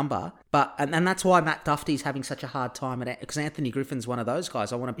exact number, but and that's why Matt Duffy's having such a hard time at, because Anthony Griffin's one of those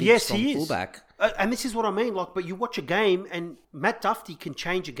guys. I want a big, strong fullback. And this is what I mean. Like, but you watch a game, and Matt Duffy can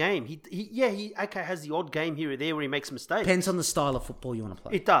change a game. He has the odd game here or there where he makes mistakes. Depends on the style of football you want to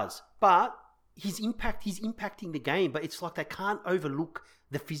play. It does, but he's impacting the game. But it's like they can't overlook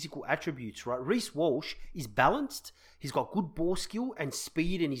the physical attributes, right? Reece Walsh is balanced. He's got good ball skill and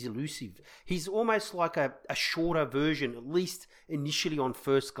speed, and he's elusive. He's almost like a shorter version, at least initially on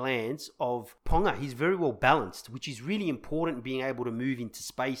first glance, of Ponga. He's very well balanced, which is really important, being able to move into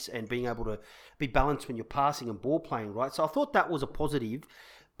space and being able to be balanced when you're passing and ball playing, right? So I thought that was a positive.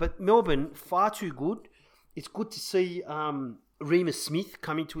 But Melbourne, far too good. It's good to see Remus Smith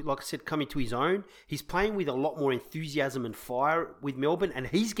coming to his own. He's playing with a lot more enthusiasm and fire with Melbourne, and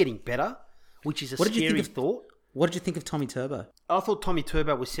he's getting better, which is a scary thought. What did you think of Tommy Turbo? I thought Tommy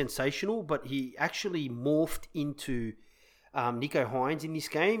Turbo was sensational, but he actually morphed into Nico Hines in this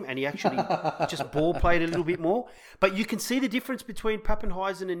game, and he actually just ball played a little bit more. But you can see the difference between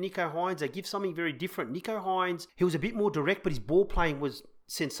Pappenheisen and Nico Hines. They give something very different. Nico Hines, he was a bit more direct, but his ball playing was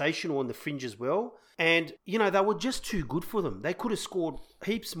sensational on the fringe as well. And, you know, they were just too good for them. They could have scored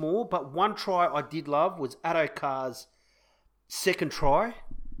heaps more, but one try I did love was Addo-Carr's second try.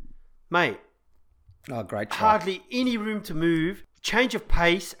 Mate. Oh, great try. Hardly any room to move. Change of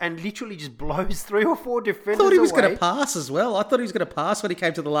pace and literally just blows 3 or 4 defenders I thought he was away. going to pass as well. I thought he was going to pass when he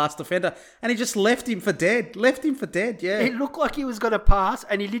came to the last defender, and he just left him for dead. Yeah. It looked like he was going to pass,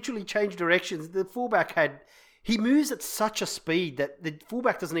 and he literally changed directions. The fullback he moves at such a speed that the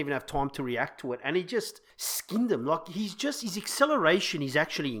fullback doesn't even have time to react to it, and he just skinned him. Like, his acceleration is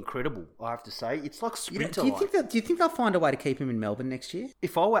actually incredible, I have to say. It's like sprinter. Do you think they'll find a way to keep him in Melbourne next year?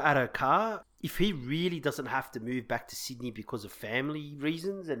 If I were Addo-Carr, if he really doesn't have to move back to Sydney because of family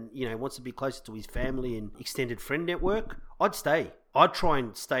reasons and, you know, wants to be closer to his family and extended friend network, I'd stay. I'd try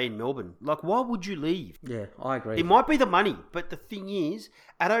and stay in Melbourne. Like, why would you leave? Yeah, I agree. It might be the money, but the thing is,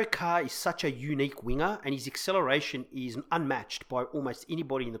 Addo-Carr is such a unique winger and his acceleration is unmatched by almost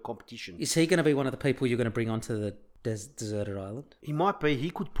anybody in the competition. Is he going to be one of the people you're going to bring onto the deserted island? He might be. He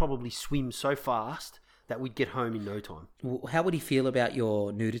could probably swim so fast that we'd get home in no time. How would he feel about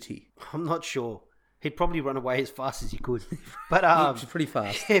your nudity? I'm not sure. He'd probably run away as fast as he could. But which is pretty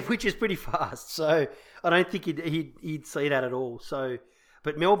fast. Yeah, which is pretty fast. So I don't think he'd see that at all. So,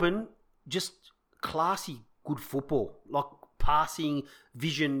 but Melbourne, just classy, good football. Like passing,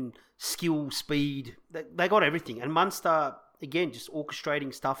 vision, skill, speed. They got everything. And Munster, again, just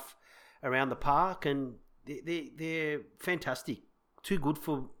orchestrating stuff around the park. And they're fantastic. Too good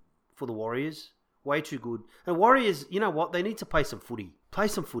for the Warriors. Way too good. And Warriors, you know what? They need to play some footy. Play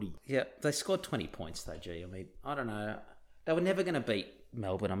some footy. Yeah, they scored 20 points though, G. I mean, I don't know. They were never going to beat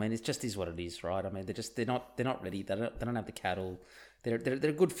Melbourne. I mean, it just is what it is, right? I mean, they're not ready. They don't have the cattle. They're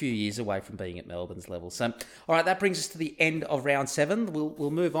a good few years away from being at Melbourne's level. So, all right, that brings us to the end of round 7.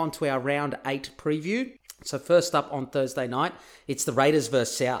 We'll move on to our round 8 preview. So first up on Thursday night, it's the Raiders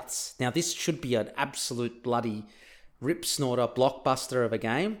versus Souths. Now, this should be an absolute bloody rip snorter blockbuster of a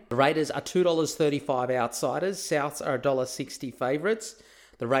game. The Raiders are $2.35 outsiders. Souths are $1.60 favourites.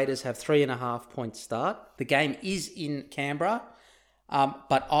 The Raiders have 3.5 point start. The game is in Canberra,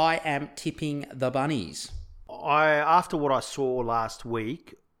 but I am tipping the Bunnies. After what I saw last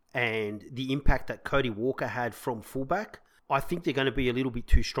week and the impact that Cody Walker had from fullback, I think they're going to be a little bit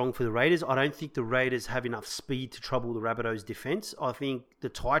too strong for the Raiders. I don't think the Raiders have enough speed to trouble the Rabbitohs' defence. I think the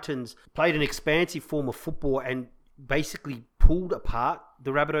Titans played an expansive form of football and basically pulled apart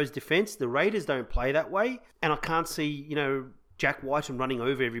the Rabbitohs' defence. The Raiders don't play that way, and I can't see, Jack Whiten running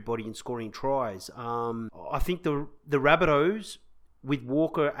over everybody and scoring tries. I think the Rabbitohs, with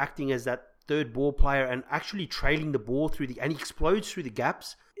Walker acting as that third ball player and actually trailing the ball and he explodes through the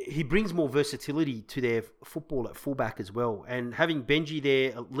gaps, he brings more versatility to their football at fullback as well. And having Benji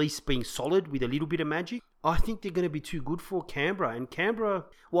there at least being solid with a little bit of magic, I think they're going to be too good for Canberra. And Canberra,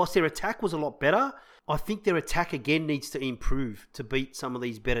 whilst their attack was a lot better, I think their attack again needs to improve to beat some of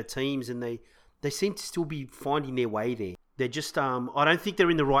these better teams. And they seem to still be finding their way there. They're just, I don't think they're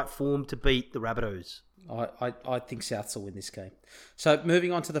in the right form to beat the Rabbitohs. I think Souths will win this game. So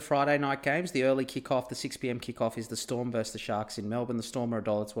moving on to the Friday night games, the early kickoff, the 6 p.m. kickoff is the Storm versus the Sharks in Melbourne. The Storm are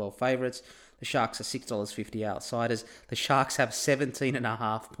 $1.12 favourites. The Sharks are $6.50 outsiders. The Sharks have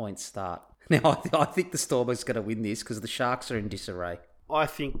 17.5 points start. Now, I think the Storm is going to win this because the Sharks are in disarray. I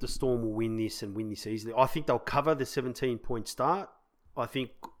think the Storm will win this and win this easily. I think they'll cover the 17-point start. I think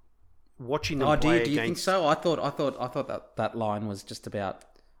watching them play against... Do you think so? I thought that line was just about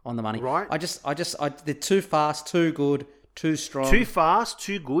on the money. Right. They're too fast, too good, too strong. Too fast,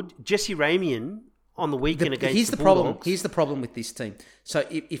 too good. Jesse Ramian on the weekend against the Bulldogs. Here's the problem with this team. So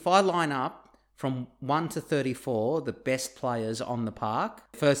if I line up from 1 to 34, the best players on the park,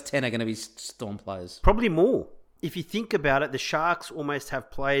 first 10 are going to be Storm players. Probably more. If you think about it, the Sharks almost have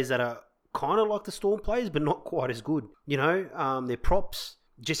players that are kind of like the Storm players, but not quite as good. Their props.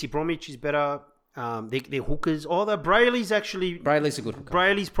 Jesse Bromwich is better. They're hookers. Brayley's a good hooker.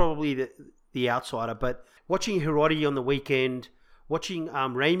 Brayley's probably the outsider. But watching Hiroti on the weekend, watching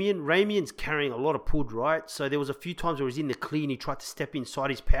Ramian's carrying a lot of pud, right? So there was a few times where he was in the clear and he tried to step inside.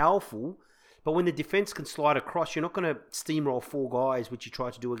 He's powerful. But when the defence can slide across, you're not going to steamroll 4 guys, which he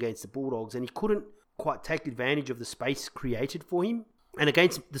tried to do against the Bulldogs. And he couldn't quite take advantage of the space created for him. And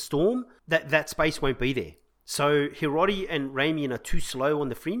against the Storm, that space won't be there. So Hiroti and Ramian are too slow on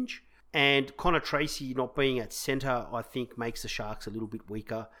the fringe. And Connor Tracy not being at centre, I think, makes the Sharks a little bit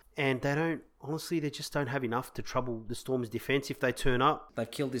weaker. And they just don't have enough to trouble the Storm's defence if they turn up. They've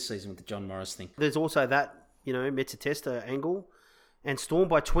killed this season with the John Morris thing. There's also that Mezzatesta angle. And Storm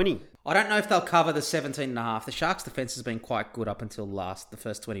by 20. I don't know if they'll cover the 17.5. The Sharks' defence has been quite good up until the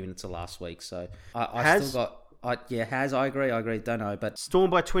first 20 minutes of last week. So I agree. Don't know, but Storm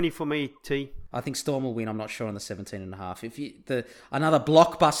by 20 for me, T. I think Storm will win. I'm not sure on the 17.5. If another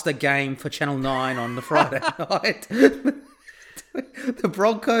blockbuster game for Channel 9 on the Friday night. The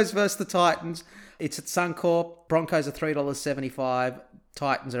Broncos versus the Titans. It's at Suncorp. Broncos are $3.75.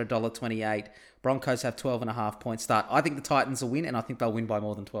 Titans are $1.28. Broncos have 12.5 point start. I think the Titans will win, and I think they'll win by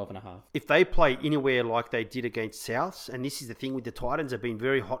more than 12.5. If they play anywhere like they did against Souths, and this is the thing with the Titans, they've been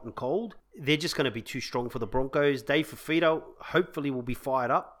very hot and cold, they're just going to be too strong for the Broncos. Dave Fafita hopefully will be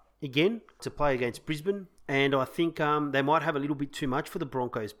fired up again to play against Brisbane, and I think they might have a little bit too much for the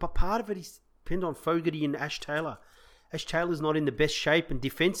Broncos. But part of it depends on Fogarty and Ash Taylor. Ash Taylor's not in the best shape, and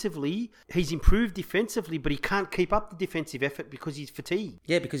defensively, he's improved defensively, but he can't keep up the defensive effort because he's fatigued.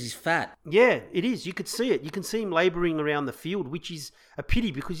 Yeah, because he's fat. Yeah, it is. You could see it. You can see him labouring around the field, which is a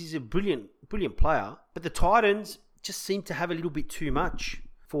pity because he's a brilliant player. But the Titans just seem to have a little bit too much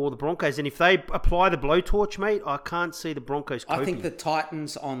for the Broncos. And if they apply the blowtorch, mate, I can't see the Broncos coping. I think the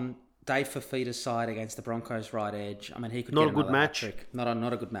Titans on Dave Fafita's side against the Broncos right edge, I mean, he could not get a good match. Hat-trick.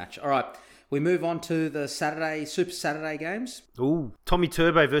 Not a good match. All right. We move on to the Super Saturday games. Ooh, Tommy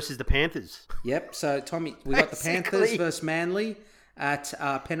Turbo versus the Panthers. Yep, so we got the Panthers versus Manly at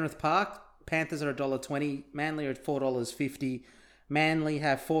Penrith Park. Panthers are $1.20. Manly are at $4.50. Manly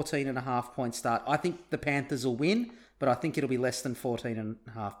have 14.5 point start. I think the Panthers will win, but I think it'll be less than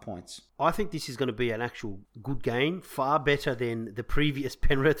 14.5 points. I think this is going to be an actual good game, far better than the previous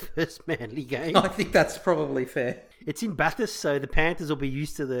Penrith versus Manly game. I think that's probably fair. It's in Bathurst, so the Panthers will be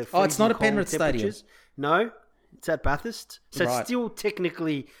used to the it's not a Penrith stadium. No, it's at Bathurst. So It's still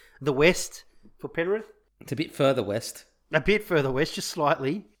technically the west for Penrith. It's a bit further west. A bit further west, just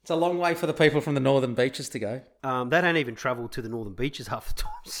slightly. It's a long way for the people from the northern beaches to go. They don't even travel to the northern beaches half the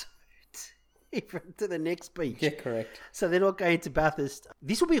time, so even to the next beach. Yeah, correct. So they're not going to Bathurst.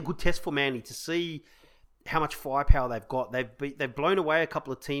 This will be a good test for Manly to see how much firepower they've got. They've blown away a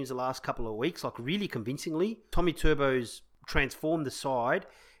couple of teams the last couple of weeks, like really convincingly. Tommy Turbo's transformed the side.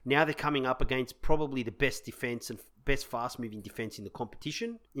 Now they're coming up against probably the best defence and best fast-moving defence in the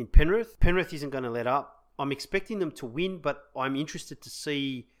competition in Penrith. Penrith isn't going to let up. I'm expecting them to win, but I'm interested to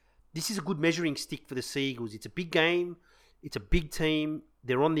see. This is a good measuring stick for the Sea Eagles. It's a big game. It's a big team.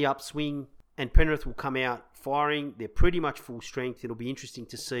 They're on the upswing, and Penrith will come out firing. They're pretty much full strength. It'll be interesting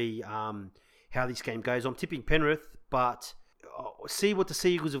to see how this game goes. I'm tipping Penrith, but see what the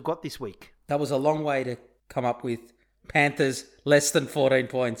Sea Eagles have got this week. That was a long way to come up with Panthers less than 14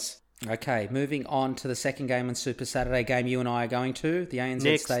 points. Okay, moving on to the second game and Super Saturday game you and I are going to. The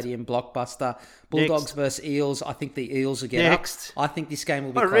ANZ Stadium blockbuster. Bulldogs versus Eels. I think the Eels will get up. I think this game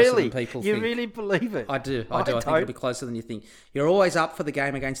will be closer than people think. You really believe it? I do. I think it'll be closer than you think. You're always up for the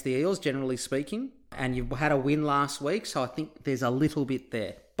game against the Eels, generally speaking. And you had a win last week, so I think there's a little bit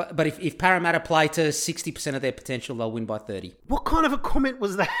there. But if Parramatta play to 60% of their potential, they'll win by 30. What kind of a comment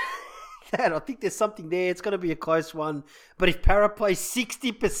was that? I think there's something there. It's going to be a close one. But if Parra plays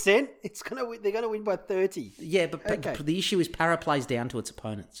 60%, they're going to win by 30. Yeah, but the issue is Parra plays down to its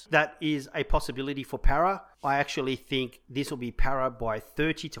opponents. That is a possibility for Parra. I actually think this will be Parra by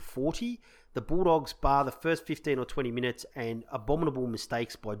 30 to 40. The Bulldogs bar the first 15 or 20 minutes and abominable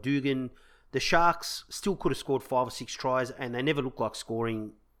mistakes by Dugan. The Sharks still could have scored 5 or 6 tries, and they never look like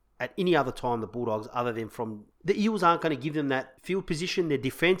scoring at any other time, the Bulldogs, other than from... The Eels aren't going to give them that field position. Their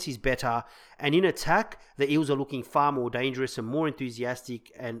defence is better. And in attack, the Eels are looking far more dangerous and more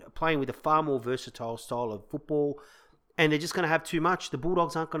enthusiastic and playing with a far more versatile style of football. And they're just going to have too much. The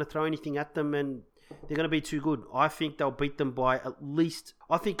Bulldogs aren't going to throw anything at them, and they're going to be too good. I think they'll beat them by at least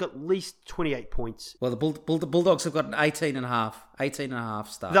 28 points. Well, the Bulldogs have got an 18.5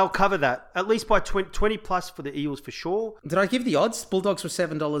 start. They'll cover that. At least by 20 plus for the Eels for sure. Did I give the odds? Bulldogs were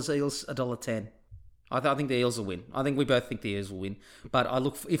 $7, Eels $1.10. I think the Eels will win. I think we both think the Eels will win. But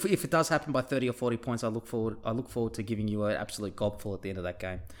if it does happen by 30 or 40 points, I look forward to giving you an absolute gobful at the end of that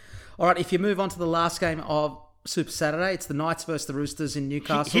game. All right, if you move on to the last game of Super Saturday, it's the Knights versus the Roosters in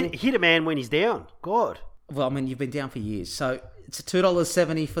Newcastle. Hit a man when he's down. God. Well, I mean, you've been down for years. So it's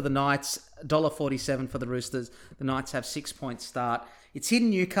 $2.70 for the Knights, $1.47 for the Roosters. The Knights have 6 point start. It's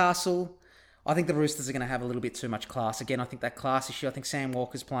in Newcastle. I think the Roosters are going to have a little bit too much class. Again, I think that class issue. I think Sam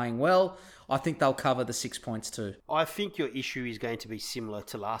Walker's playing well. I think they'll cover the 6 points too. I think your issue is going to be similar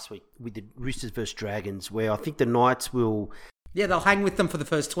to last week with the Roosters versus Dragons, where I think the Knights will... Yeah, they'll hang with them for the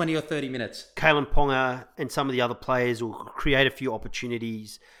first 20 or 30 minutes. Kalen Ponga and some of the other players will create a few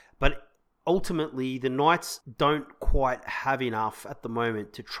opportunities. But ultimately the Knights don't quite have enough at the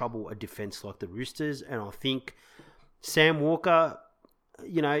moment to trouble a defence like the Roosters. And I think Sam Walker,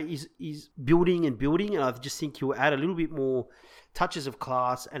 is building, and I just think he'll add a little bit more touches of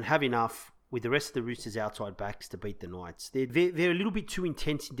class and have enough with the rest of the Roosters' outside backs to beat the Knights. They're a little bit too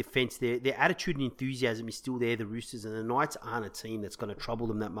intense in defence. Their attitude and enthusiasm is still there, the Roosters, and the Knights aren't a team that's going to trouble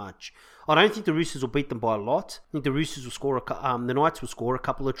them that much. I don't think the Roosters will beat them by a lot. I think the Roosters will score the Knights will score a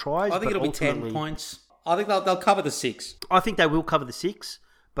couple of tries. I think it'll be 10 points. I think they'll cover the 6. I think they will cover the 6.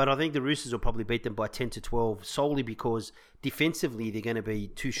 But I think the Roosters will probably beat them by 10 to 12 solely because defensively they're going to be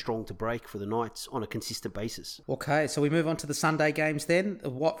too strong to break for the Knights on a consistent basis. Okay, so we move on to the Sunday games then.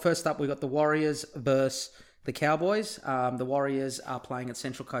 First up, we've got the Warriors versus the Cowboys. The Warriors are playing at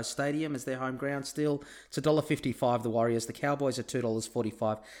Central Coast Stadium as their home ground still. It's $1.55, the Warriors. The Cowboys are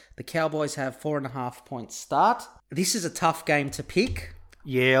 $2.45. The Cowboys have 4.5 points start. This is a tough game to pick.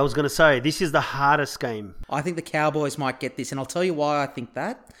 Yeah, I was going to say, this is the hardest game. I think the Cowboys might get this, and I'll tell you why I think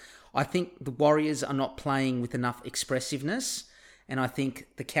that. I think the Warriors are not playing with enough expressiveness, and I think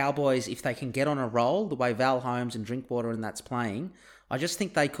the Cowboys, if they can get on a roll, the way Val Holmes and Drinkwater and that's playing, I just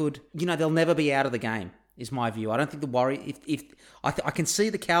think they could, they'll never be out of the game, is my view. I don't think the Warriors, I can see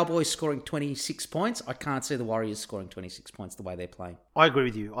the Cowboys scoring 26 points. I can't see the Warriors scoring 26 points the way they're playing. I agree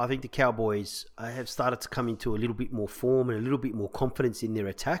with you. I think the Cowboys have started to come into a little bit more form and a little bit more confidence in their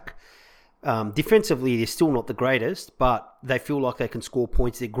attack. Defensively, they're still not the greatest, but they feel like they can score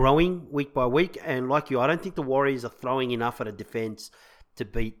points. They're growing week by week. And like you, I don't think the Warriors are throwing enough at a defense to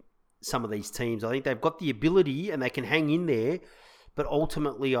beat some of these teams. I think they've got the ability and they can hang in there. But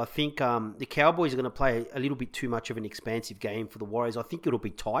ultimately, I think the Cowboys are going to play a little bit too much of an expansive game for the Warriors. I think it'll be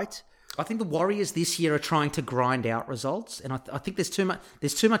tight. I think the Warriors this year are trying to grind out results, and I think there's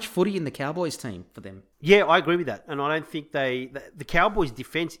too much footy in the Cowboys team for them. Yeah, I agree with that, and I don't think the Cowboys'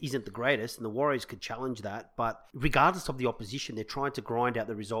 defense isn't the greatest, and the Warriors could challenge that. But regardless of the opposition, they're trying to grind out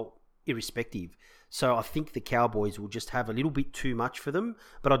the result irrespective. So I think the Cowboys will just have a little bit too much for them,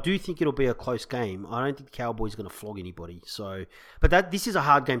 but I do think it'll be a close game. I don't think the Cowboys are going to flog anybody. So, but this is a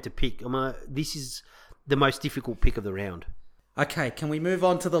hard game to pick. This is the most difficult pick of the round. Okay, can we move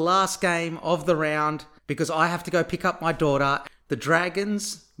on to the last game of the round? Because I have to go pick up my daughter. The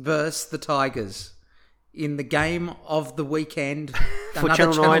Dragons versus the Tigers in the game of the weekend. For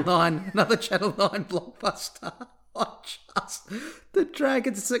Channel 9. Another Channel 9 blockbuster. The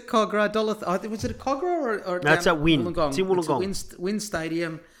Dragons at Cogra. Was it a Cogra or no, it's at Wynn. Wollongong? It's in Wollongong. It's Wynn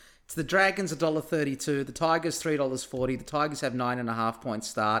Stadium. It's the Dragons $1.32. The Tigers $3.40. The Tigers have 9.5 points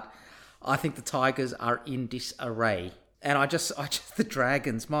start. I think the Tigers are in disarray. And the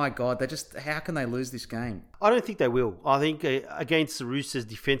Dragons, my God, how can they lose this game? I don't think they will. I think against the Roosters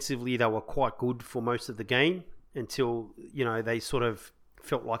defensively, they were quite good for most of the game until, they sort of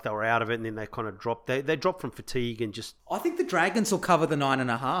felt like they were out of it and then they kind of dropped. They dropped from fatigue and just... I think the Dragons will cover the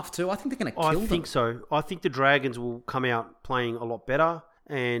 9.5 too. I think they're going to kill them. I think so. I think the Dragons will come out playing a lot better.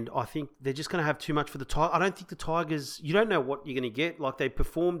 And I think they're just going to have too much for the Tigers. I don't think the Tigers... You don't know what you're going to get. Like, they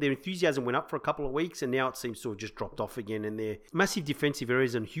performed... Their enthusiasm went up for a couple of weeks, and now it seems to have just dropped off again. And they're massive defensive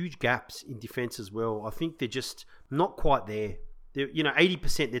areas and huge gaps in defence as well. I think they're just not quite there. They're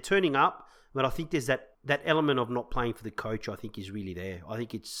 80%. They're turning up, but I think there's that element of not playing for the coach, I think, is really there. I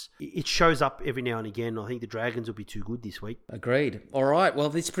think it shows up every now and again. I think the Dragons will be too good this week. Agreed. All right. Well,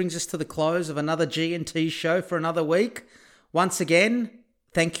 this brings us to the close of another G&T show for another week. Once again...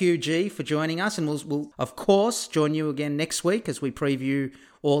 Thank you, G, for joining us, and we'll of course join you again next week as we preview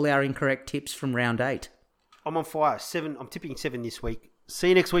all our incorrect tips from round 8. I'm on fire. 7. I'm tipping 7 this week. See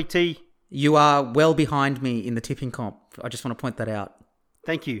you next week, T. You are well behind me in the tipping comp. I just want to point that out.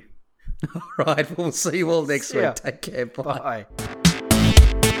 Thank you. All right, we'll see you all next week. Take care. Bye. Bye.